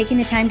much for taking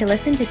the time to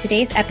listen to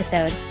today's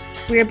episode.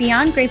 We are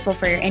beyond grateful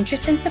for your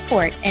interest and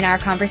support in our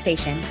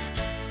conversation.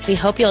 We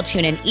hope you'll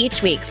tune in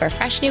each week for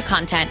fresh new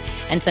content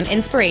and some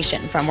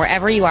inspiration from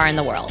wherever you are in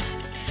the world.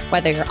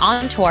 Whether you're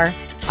on tour,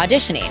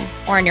 auditioning,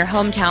 or in your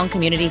hometown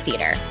community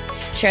theater,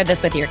 share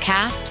this with your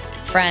cast,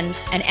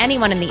 friends, and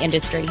anyone in the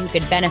industry who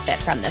could benefit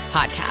from this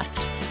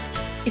podcast.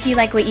 If you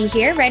like what you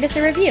hear, write us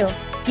a review.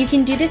 You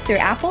can do this through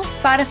Apple,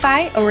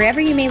 Spotify, or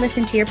wherever you may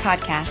listen to your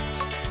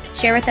podcasts.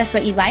 Share with us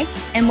what you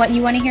liked and what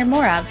you want to hear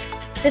more of.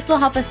 This will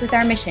help us with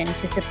our mission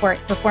to support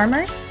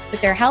performers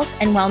with their health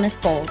and wellness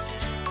goals.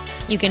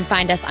 You can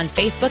find us on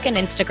Facebook and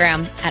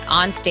Instagram at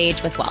On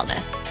Stage with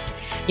Wellness.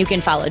 You can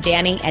follow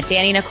Danny at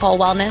Danny Nicole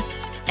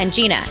Wellness and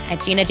Gina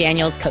at Gina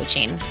Daniels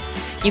Coaching.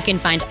 You can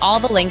find all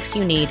the links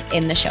you need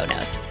in the show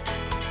notes.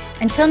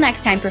 Until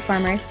next time,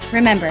 performers,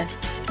 remember,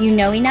 you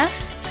know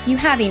enough, you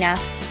have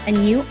enough,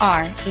 and you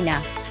are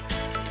enough.